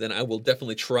strategies, then I will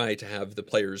definitely try to have the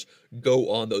players go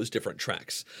on those different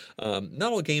tracks.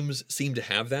 Not all games seem to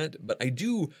have that, but I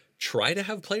do try to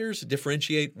have players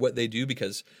differentiate what they do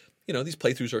because these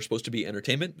playthroughs are supposed to be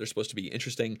entertainment. They're supposed to be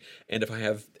interesting. And if I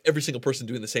have every single person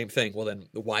doing the same thing, well, then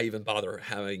why even bother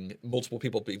having multiple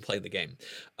people being playing the game?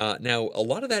 Now, a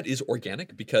lot of that is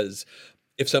organic because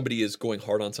if somebody is going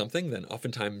hard on something, then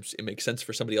oftentimes it makes sense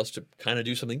for somebody else to kind of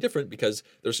do something different because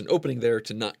there's an opening there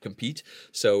to not compete.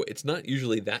 So it's not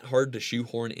usually that hard to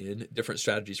shoehorn in different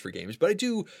strategies for games, but I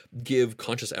do give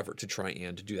conscious effort to try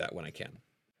and do that when I can.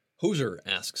 Hoser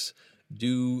asks,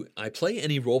 do I play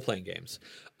any role-playing games?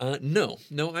 No,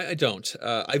 I don't.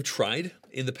 I've tried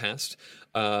in the past.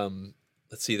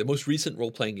 Let's see, the most recent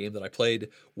role-playing game that I played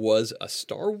was a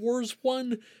Star Wars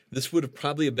one. This would have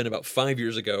probably been about 5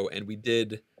 years ago, and we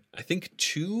did, I think,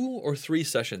 2 or 3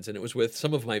 sessions, and it was with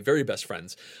some of my very best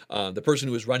friends. The person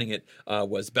who was running it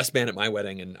was best man at my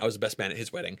wedding, and I was the best man at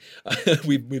his wedding.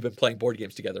 We've been playing board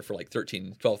games together for like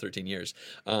 12, 13 years.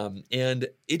 And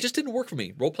it just didn't work for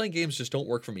me. Role-playing games just don't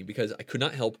work for me because I could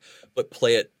not help but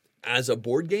play it as a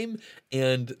board game,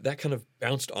 and that kind of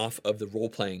bounced off of the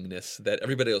role-playingness that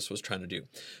everybody else was trying to do.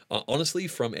 Honestly,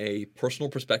 from a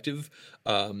personal perspective,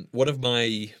 one of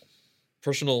my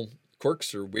personal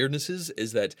quirks or weirdnesses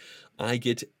is that I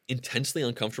get intensely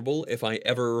uncomfortable if I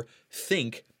ever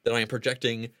think that I am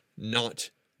projecting not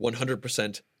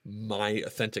 100% my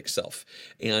authentic self.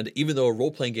 And even though a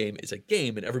role-playing game is a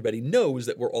game and everybody knows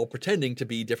that we're all pretending to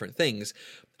be different things,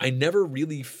 I never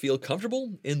really feel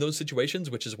comfortable in those situations,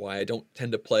 which is why I don't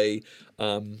tend to play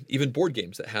even board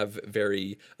games that have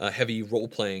very heavy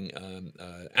role-playing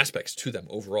aspects to them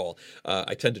overall.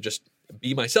 I tend to just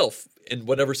be myself in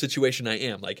whatever situation I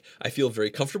am. Like, I feel very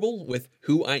comfortable with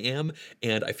who I am,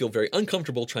 and I feel very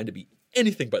uncomfortable trying to be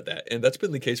anything but that. And that's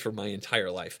been the case for my entire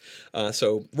life.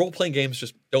 So role-playing games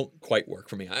just don't quite work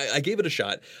for me. I gave it a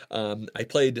shot. I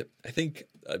played, I think,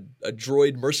 a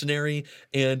droid mercenary,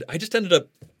 and I just ended up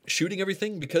shooting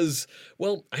everything because,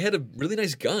 well, I had a really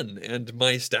nice gun and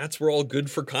my stats were all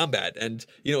good for combat. And,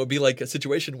 it'd be like a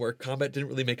situation where combat didn't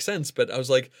really make sense. But I was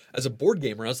like, as a board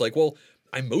gamer, I was like, well,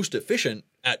 I'm most efficient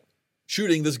at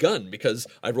shooting this gun because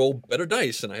I roll better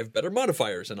dice and I have better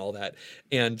modifiers and all that.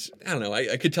 And I don't know,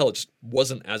 I could tell it just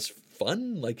wasn't as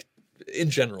fun, like,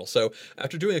 in general. So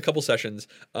after doing a couple sessions,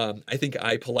 I think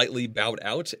I politely bowed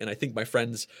out, and I think my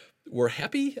friends were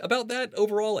happy about that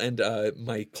overall. And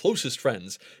my closest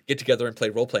friends get together and play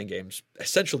role-playing games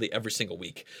essentially every single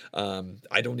week.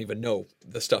 I don't even know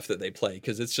the stuff that they play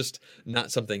because it's just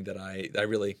not something that I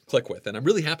really click with, and I'm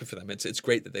really happy for them. It's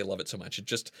great that they love it so much. It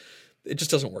just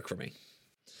doesn't work for me.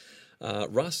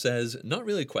 Ross says, not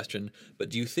really a question, but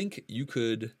do you think you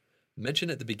could mention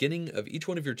at the beginning of each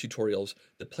one of your tutorials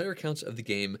the player counts of the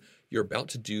game you're about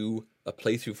to do a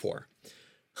playthrough for?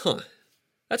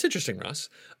 That's interesting, Ross.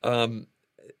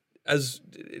 As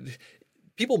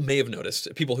people may have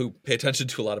noticed, people who pay attention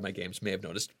to a lot of my games may have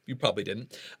noticed, you probably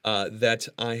didn't, that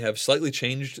I have slightly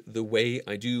changed the way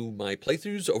I do my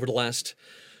playthroughs over the last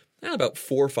about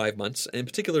 4 or 5 months. In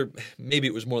particular, maybe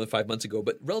it was more than 5 months ago,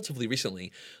 but relatively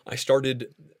recently, I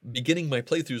started beginning my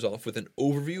playthroughs off with an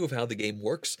overview of how the game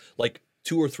works, like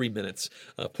 2 or 3 minutes,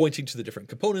 pointing to the different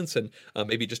components and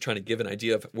maybe just trying to give an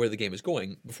idea of where the game is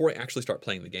going before I actually start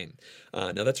playing the game.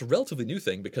 Now, that's a relatively new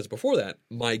thing because before that,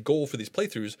 my goal for these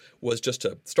playthroughs was just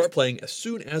to start playing as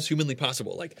soon as humanly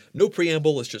possible. Like, no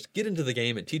preamble, let's just get into the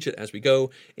game and teach it as we go,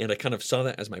 and I kind of saw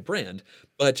that as my brand.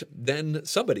 But then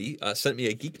somebody sent me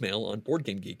a geek mail on Board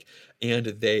Game Geek, and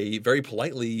they very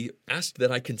politely asked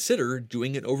that I consider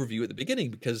doing an overview at the beginning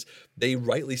because they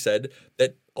rightly said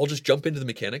that I'll just jump into the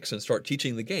mechanics and start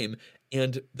teaching the game,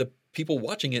 and the people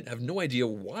watching it have no idea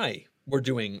why we're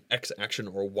doing X action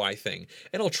or Y thing.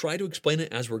 And I'll try to explain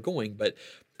it as we're going, but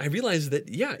I realize that,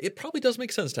 yeah, it probably does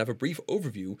make sense to have a brief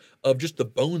overview of just the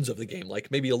bones of the game, like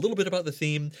maybe a little bit about the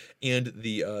theme and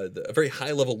a very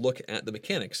high level look at the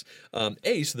mechanics.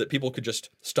 A, so that people could just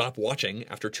stop watching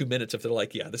after 2 minutes if they're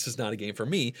like, yeah, this is not a game for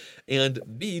me. And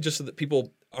B, just so that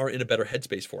people are in a better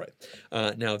headspace for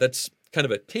it. Now, that's kind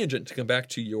of a tangent to come back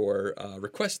to your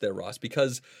request there, Ross,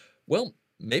 because, well,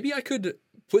 maybe I could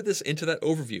put this into that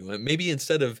overview. And maybe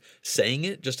instead of saying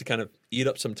it just to kind of eat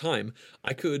up some time,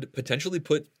 I could potentially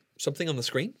put something on the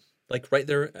screen, like right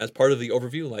there as part of the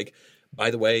overview, like, by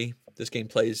the way, this game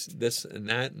plays this and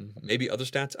that, and maybe other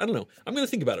stats. I don't know. I'm going to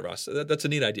think about it, Ross. That's a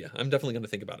neat idea. I'm definitely going to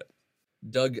think about it.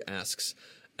 Doug asks,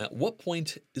 at what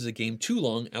point is a game too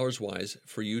long, hours-wise,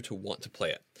 for you to want to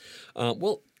play it?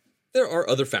 Well, there are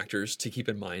other factors to keep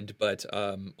in mind, but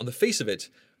on the face of it,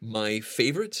 my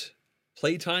favorite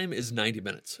playtime is 90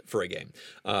 minutes for a game.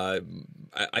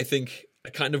 I think I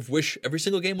kind of wish every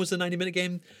single game was a 90-minute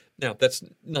game. Now, that's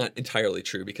not entirely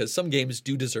true because some games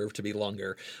do deserve to be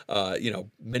longer.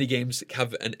 Many games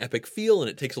have an epic feel and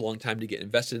it takes a long time to get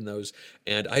invested in those.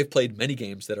 And I've played many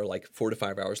games that are like 4 to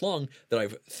 5 hours long that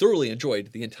I've thoroughly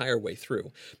enjoyed the entire way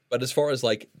through. But as far as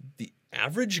like the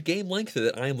average game length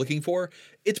that I am looking for,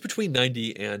 it's between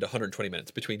 90 and 120 minutes,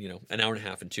 between, an hour and a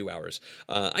half and 2 hours.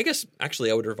 I guess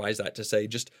actually I would revise that to say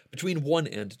just between 1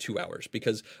 and 2 hours,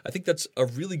 because I think that's a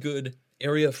really good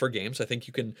area for games. I think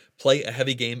you can play a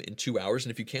heavy game in 2 hours,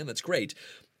 and if you can, that's great.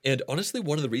 And honestly,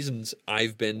 one of the reasons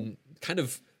I've been kind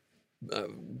of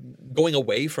going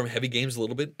away from heavy games a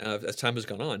little bit as time has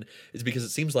gone on is because it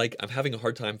seems like I'm having a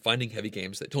hard time finding heavy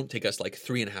games that don't take us like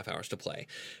 3.5 hours to play.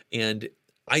 And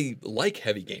I like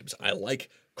heavy games. I like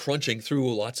crunching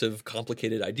through lots of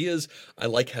complicated ideas. I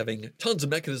like having tons of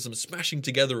mechanisms smashing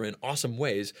together in awesome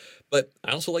ways, but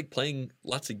I also like playing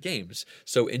lots of games.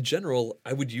 So in general,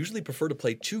 I would usually prefer to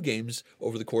play 2 games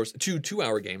over the course, 2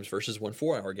 2-hour games versus 1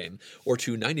 4-hour game, or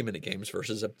 2 90-minute games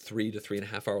versus a 3 to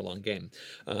 3.5 hour long game.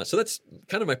 So that's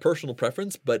kind of my personal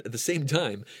preference, but at the same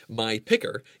time, my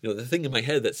picker, the thing in my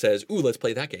head that says, ooh, let's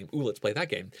play that game, ooh, let's play that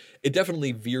game, it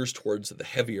definitely veers towards the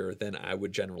heavier than I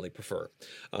would generally prefer.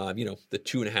 The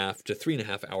 2.5 to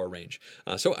 3.5 hour range.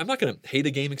 So I'm not going to hate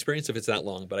a game experience if it's that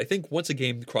long, but I think once a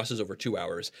game crosses over 2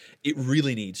 hours, it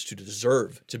really needs to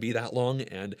deserve to be that long.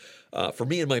 And for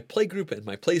me and my play group and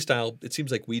my play style, it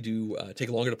seems like we do take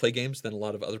longer to play games than a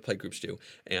lot of other play groups do.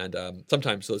 And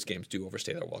sometimes those games do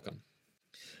overstay their welcome.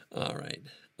 All right.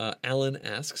 Alan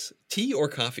asks, tea or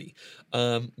coffee?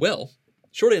 Well,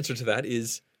 short answer to that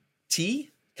is tea.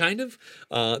 Kind of.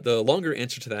 The longer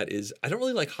answer to that is I don't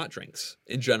really like hot drinks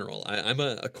in general. I'm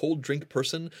a cold drink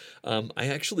person. I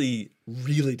actually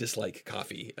really dislike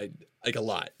coffee, like a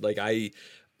lot.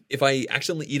 If I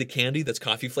accidentally eat a candy that's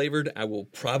coffee flavored, I will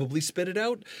probably spit it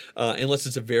out, unless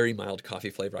it's a very mild coffee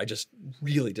flavor. I just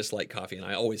really dislike coffee, and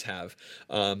I always have.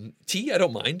 Tea, I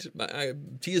don't mind.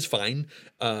 Tea is fine.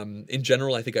 In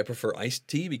general, I think I prefer iced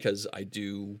tea because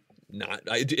in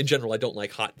general, I don't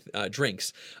like hot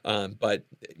drinks, but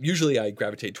usually I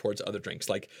gravitate towards other drinks.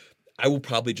 Like, I will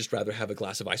probably just rather have a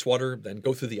glass of ice water than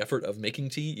go through the effort of making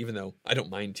tea, even though I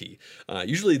don't mind tea.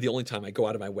 Usually the only time I go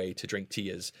out of my way to drink tea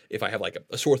is if I have like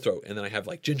a sore throat, and then I have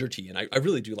like ginger tea, and I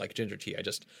really do like ginger tea. I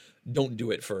just don't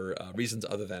do it for reasons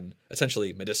other than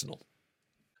essentially medicinal.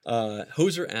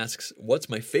 Hoser asks, what's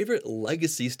my favorite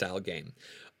legacy style game?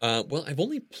 Well, I've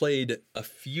only played a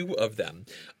few of them.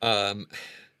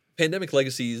 Pandemic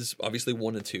Legacies, obviously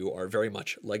 1 and 2, are very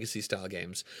much legacy-style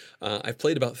games. I've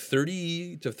played about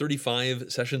 30 to 35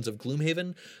 sessions of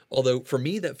Gloomhaven, although for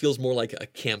me that feels more like a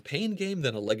campaign game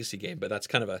than a legacy game, but that's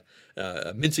kind of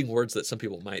a mincing words that some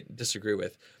people might disagree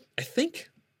with. I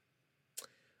think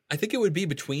it would be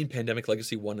between Pandemic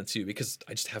Legacy 1 and 2, because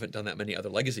I just haven't done that many other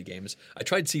legacy games. I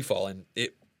tried Seafall, and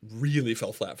it really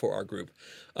fell flat for our group.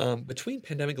 Between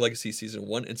Pandemic Legacy Season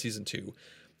 1 and Season 2,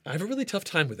 I have a really tough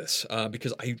time with this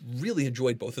because I really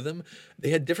enjoyed both of them. They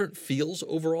had different feels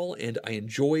overall, and I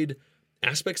enjoyed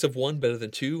aspects of 1 better than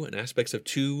 2 and aspects of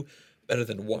 2 better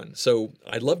than 1. So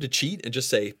I'd love to cheat and just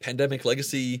say Pandemic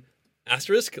Legacy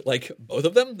asterisk, like both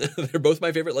of them. They're both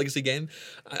my favorite legacy game.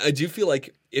 I do feel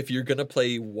like if you're going to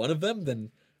play one of them, then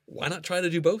why not try to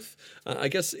do both? I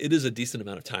guess it is a decent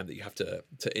amount of time that you have to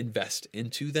invest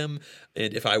into them.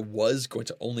 And if I was going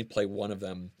to only play one of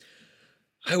them,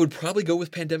 I would probably go with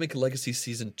Pandemic Legacy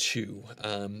Season 2.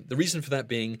 The reason for that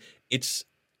being, it's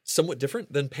somewhat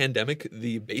different than Pandemic,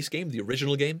 the base game, the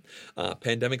original game.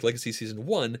 Pandemic Legacy Season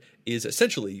 1 is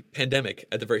essentially Pandemic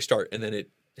at the very start, and then it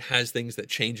has things that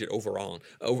change it overall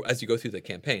as you go through the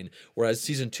campaign. Whereas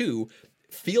season 2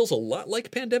 feels a lot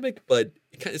like Pandemic, but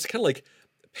it's kind of like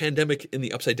Pandemic in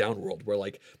the upside down world, where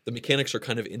like the mechanics are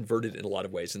kind of inverted in a lot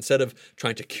of ways. Instead of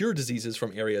trying to cure diseases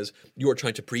from areas, you are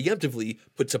trying to preemptively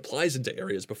put supplies into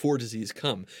areas before disease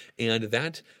come. And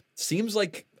that seems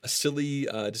like a silly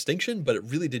distinction, but it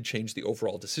really did change the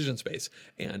overall decision space,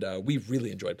 and we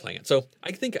really enjoyed playing it. So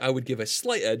I think I would give a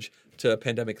slight edge to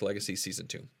Pandemic Legacy Season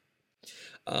 2.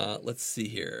 Let's see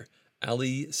here.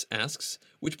 Ali asks,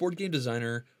 which board game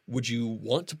designer would you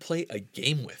want to play a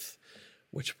game with?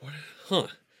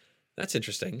 That's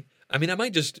interesting. I mean, I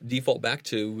might just default back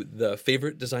to the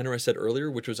favorite designer I said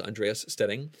earlier, which was Andreas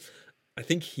Stedding. I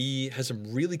think he has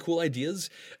some really cool ideas,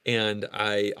 and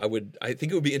I think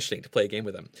it would be interesting to play a game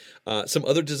with him. Some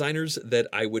other designers that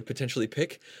I would potentially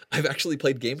pick, I've actually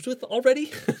played games with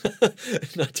already.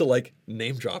 Not to like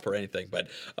name drop or anything, but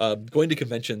going to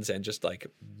conventions and just like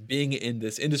being in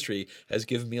this industry has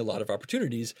given me a lot of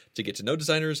opportunities to get to know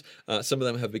designers. Some of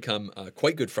them have become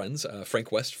quite good friends.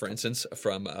 Frank West, for instance,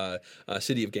 from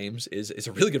City of Games, is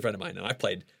a really good friend of mine, and I've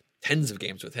played tens of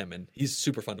games with him, and he's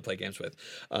super fun to play games with.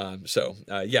 I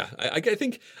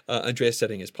think Andreas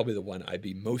Stedding is probably the one I'd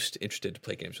be most interested to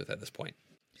play games with at this point.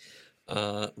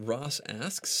 Ross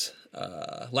asks,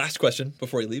 last question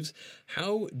before he leaves,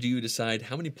 how do you decide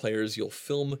how many players you'll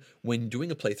film when doing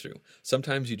a playthrough?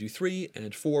 Sometimes you do 3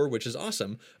 and 4, which is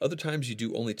awesome. Other times you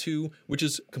do only 2, which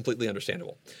is completely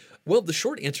understandable. Well, the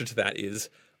short answer to that is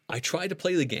I try to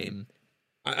play the game.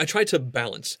 I try to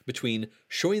balance between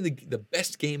showing the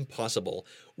best game possible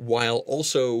while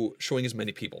also showing as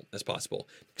many people as possible.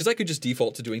 Because I could just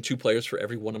default to doing 2 players for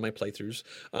every one of my playthroughs,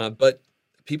 but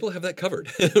people have that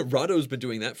covered. Rahdo's been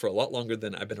doing that for a lot longer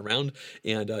than I've been around,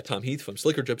 and Tom Heath from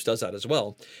Slicker Drips does that as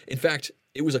well. In fact,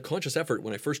 it was a conscious effort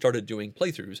when I first started doing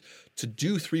playthroughs to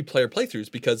do 3-player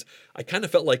playthroughs, because I kind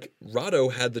of felt like Rahdo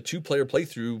had the 2-player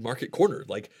playthrough market cornered.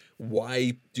 Like,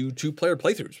 why do 2-player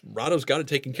playthroughs? Rahdo's got it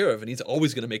taken care of, and he's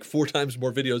always going to make 4 times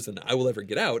more videos than I will ever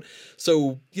get out.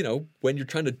 So, when you're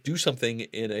trying to do something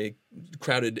in a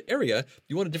crowded area,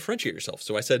 you want to differentiate yourself.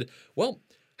 So I said, well,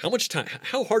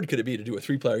 how hard could it be to do a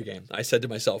 3-player game? I said to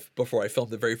myself before I filmed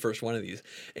the very first one of these.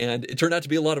 And it turned out to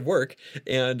be a lot of work.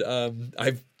 And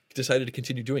I've decided to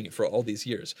continue doing it for all these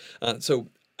years. So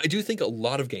I do think a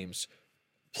lot of games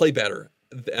play better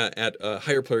at a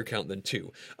higher player count than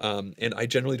 2. And I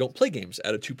generally don't play games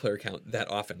at a 2-player count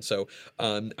that often. So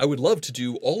I would love to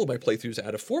do all of my playthroughs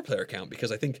at a 4-player count,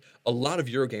 because I think a lot of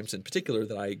Euro games in particular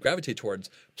that I gravitate towards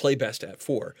play best at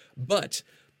 4. But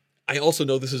I also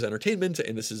know this is entertainment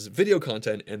and this is video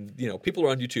content, and people are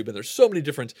on YouTube and there's so many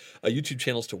different YouTube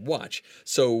channels to watch.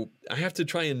 So I have to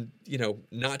try and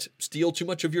not steal too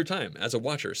much of your time as a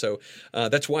watcher. So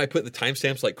that's why I put the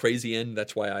timestamps like crazy in.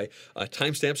 That's why I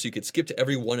timestamp so you could skip to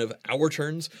every one of our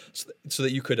turns, so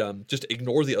that you could just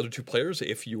ignore the other 2 players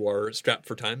if you are strapped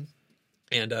for time.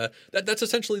 And that's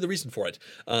essentially the reason for it.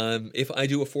 If I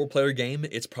do a 4-player game,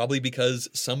 it's probably because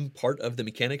some part of the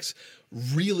mechanics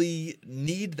really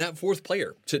need that 4th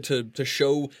player to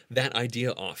show that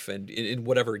idea off, and in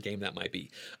whatever game that might be.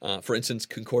 For instance,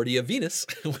 Concordia Venus,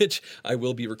 which I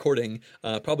will be recording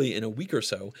probably in a week or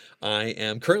so. I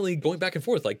am currently going back and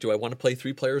forth. Like, do I want to play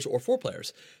 3 players or 4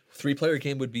 players? 3-player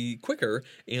game would be quicker,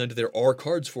 and there are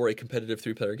cards for a competitive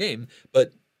 3-player game,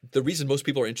 but the reason most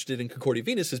people are interested in Concordia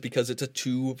Venus is because it's a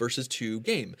 2 versus 2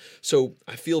 game. So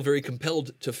I feel very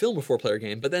compelled to film a 4-player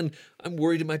game, but then I'm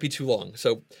worried it might be too long.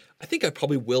 So I think I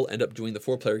probably will end up doing the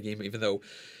 4-player game, even though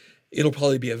it'll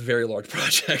probably be a very large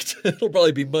project. It'll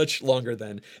probably be much longer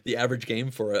than the average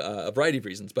game for a variety of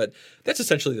reasons. But that's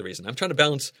essentially the reason. I'm trying to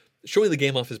balance showing the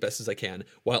game off as best as I can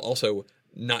while also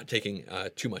not taking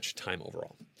too much time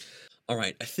overall. All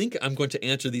right, I think I'm going to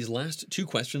answer these last 2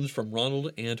 questions from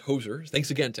Ronald and Hoser. Thanks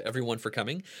again to everyone for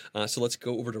coming. So let's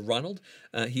go over to Ronald.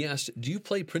 He asked, do you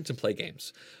play print-and-play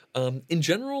games? In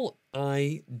general,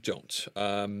 I don't.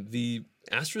 The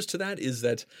asterisk to that is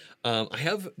that I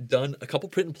have done a couple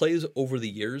print-and-plays over the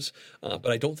years,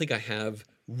 but I don't think I have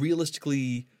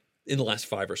realistically in the last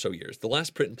 5 or so years. The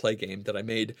last print and play game that I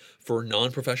made for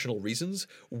non-professional reasons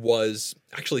was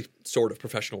actually sort of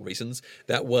professional reasons.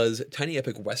 That was Tiny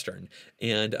Epic Western,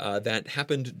 and that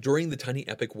happened during the Tiny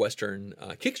Epic Western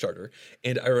Kickstarter.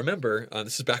 And I remember,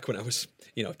 this is back when I was,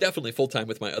 definitely full-time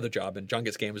with my other job, and John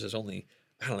Gets Games is only,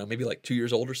 I don't know, maybe like 2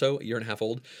 years old or so, a year and a half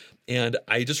old. And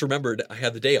I just remembered I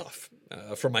had the day off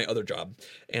from my other job.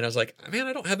 And I was like, man,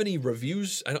 I don't have any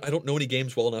reviews. I don't know any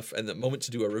games well enough at the moment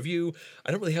to do a review.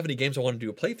 I don't really have any games I want to do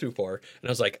a playthrough for. And I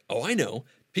was like, oh, I know.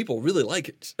 people really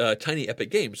like Tiny Epic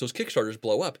Games. Those Kickstarters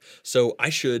blow up. So I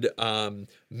should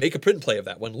make a print and play of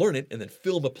that one, learn it, and then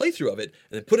film a playthrough of it,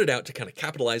 and then put it out to kind of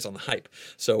capitalize on the hype.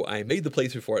 So I made the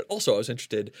playthrough for it. Also, I was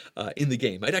interested in the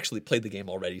game. I'd actually played the game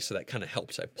already, so that kind of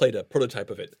helps. I played a prototype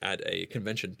of it at a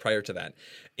convention prior to that.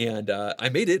 And I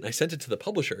made it, and I sent it to the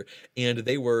publisher, and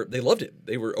they loved it.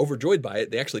 They were overjoyed by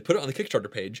it. They actually put it on the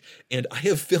Kickstarter page, and I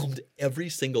have filmed every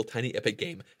single Tiny Epic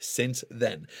game since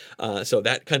then. So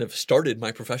that kind of started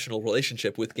my professional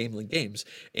relationship with Gamelink Games.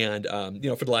 And,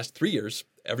 for the last 3 years,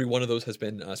 every one of those has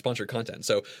been sponsored content.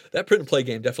 So that print and play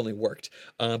game definitely worked.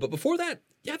 But before that,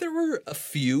 yeah, there were a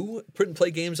few print and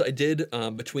play games I did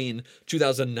between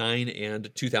 2009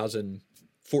 and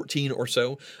 2014 or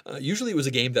so. Usually it was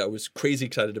a game that I was crazy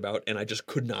excited about and I just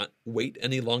could not wait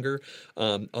any longer.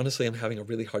 Honestly, I'm having a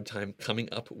really hard time coming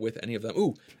up with any of them.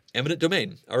 Ooh, Eminent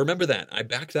Domain. I remember that. I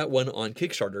backed that one on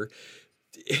Kickstarter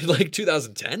in like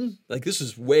 2010. Like, this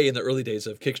is way in the early days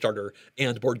of Kickstarter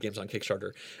and board games on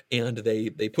Kickstarter. And they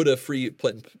put a free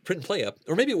print and play up,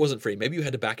 or maybe it wasn't free. Maybe you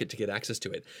had to back it to get access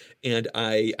to it. And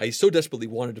I so desperately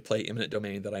wanted to play Imminent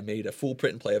Domain that I made a full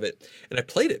print and play of it. And I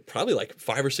played it probably like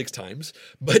 5 or 6 times,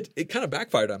 but it kind of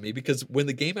backfired on me because when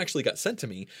the game actually got sent to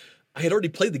me, I had already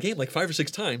played the game like 5 or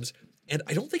 6 times, and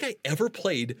I don't think I ever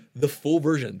played the full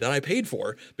version that I paid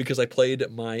for because I played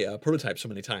my prototype so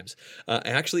many times. I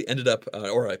actually ended up,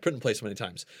 or I print and play so many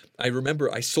times. I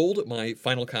remember I sold my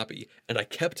final copy, and I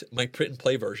kept my print and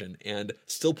play version and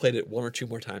still played it 1 or 2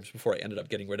 more times before I ended up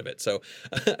getting rid of it. So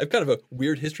I've kind of a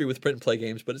weird history with print and play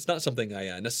games, but it's not something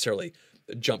I necessarily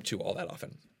jump to all that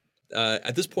often.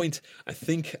 At this point, I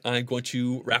think I'm going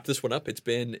to wrap this one up. It's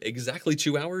been exactly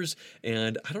 2 hours,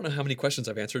 and I don't know how many questions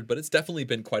I've answered, but it's definitely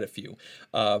been quite a few.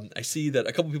 I see that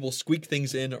a couple people squeak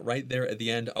things in right there at the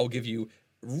end. I'll give you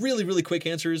really, really quick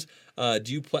answers.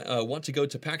 Do you want to go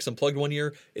to PAX Unplugged one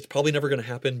year? It's probably never going to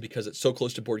happen because it's so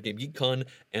close to Board Game Geek Con,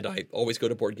 and I always go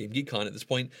to Board Game Geek Con at this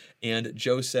point. And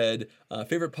Joe said,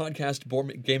 favorite podcast,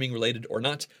 board gaming related or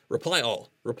not? Reply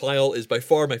All. Reply All is by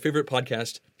far my favorite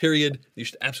podcast, period. You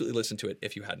should absolutely listen to it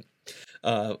if you hadn't.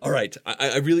 All right,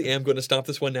 I really am going to stop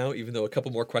this one now, even though a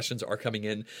couple more questions are coming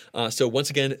in. So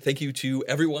once again, thank you to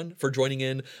everyone for joining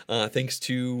in. Thanks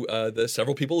to the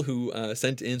several people who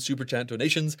sent in Super Chat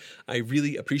donations. I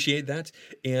really appreciate that.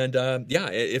 And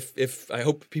if I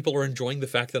hope people are enjoying the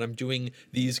fact that I'm doing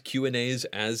these Q&As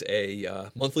as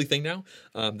a monthly thing now.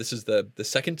 This is the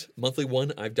second monthly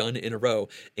one I've done in a row.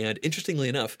 And interestingly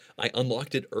enough, I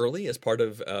unlocked it early as part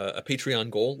of a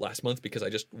Patreon goal last month because I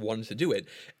just wanted to do it.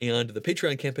 And the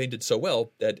Patreon campaign did so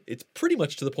well that it's pretty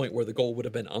much to the point where the goal would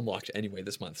have been unlocked anyway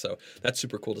this month. So that's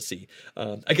super cool to see.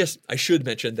 I guess I should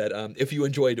mention that if you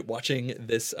enjoyed watching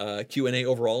this Q&A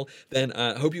overall, then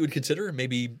I hope you would consider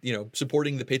maybe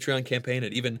supporting the Patreon campaign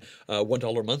at even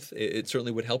 $1 a month. It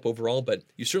certainly would help overall, but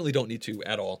you certainly don't need to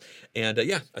at all. And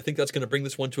I think that's going to bring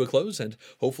this one to a close, and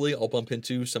hopefully I'll bump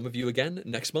into some of you again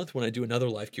next month when I do another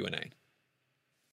live Q&A.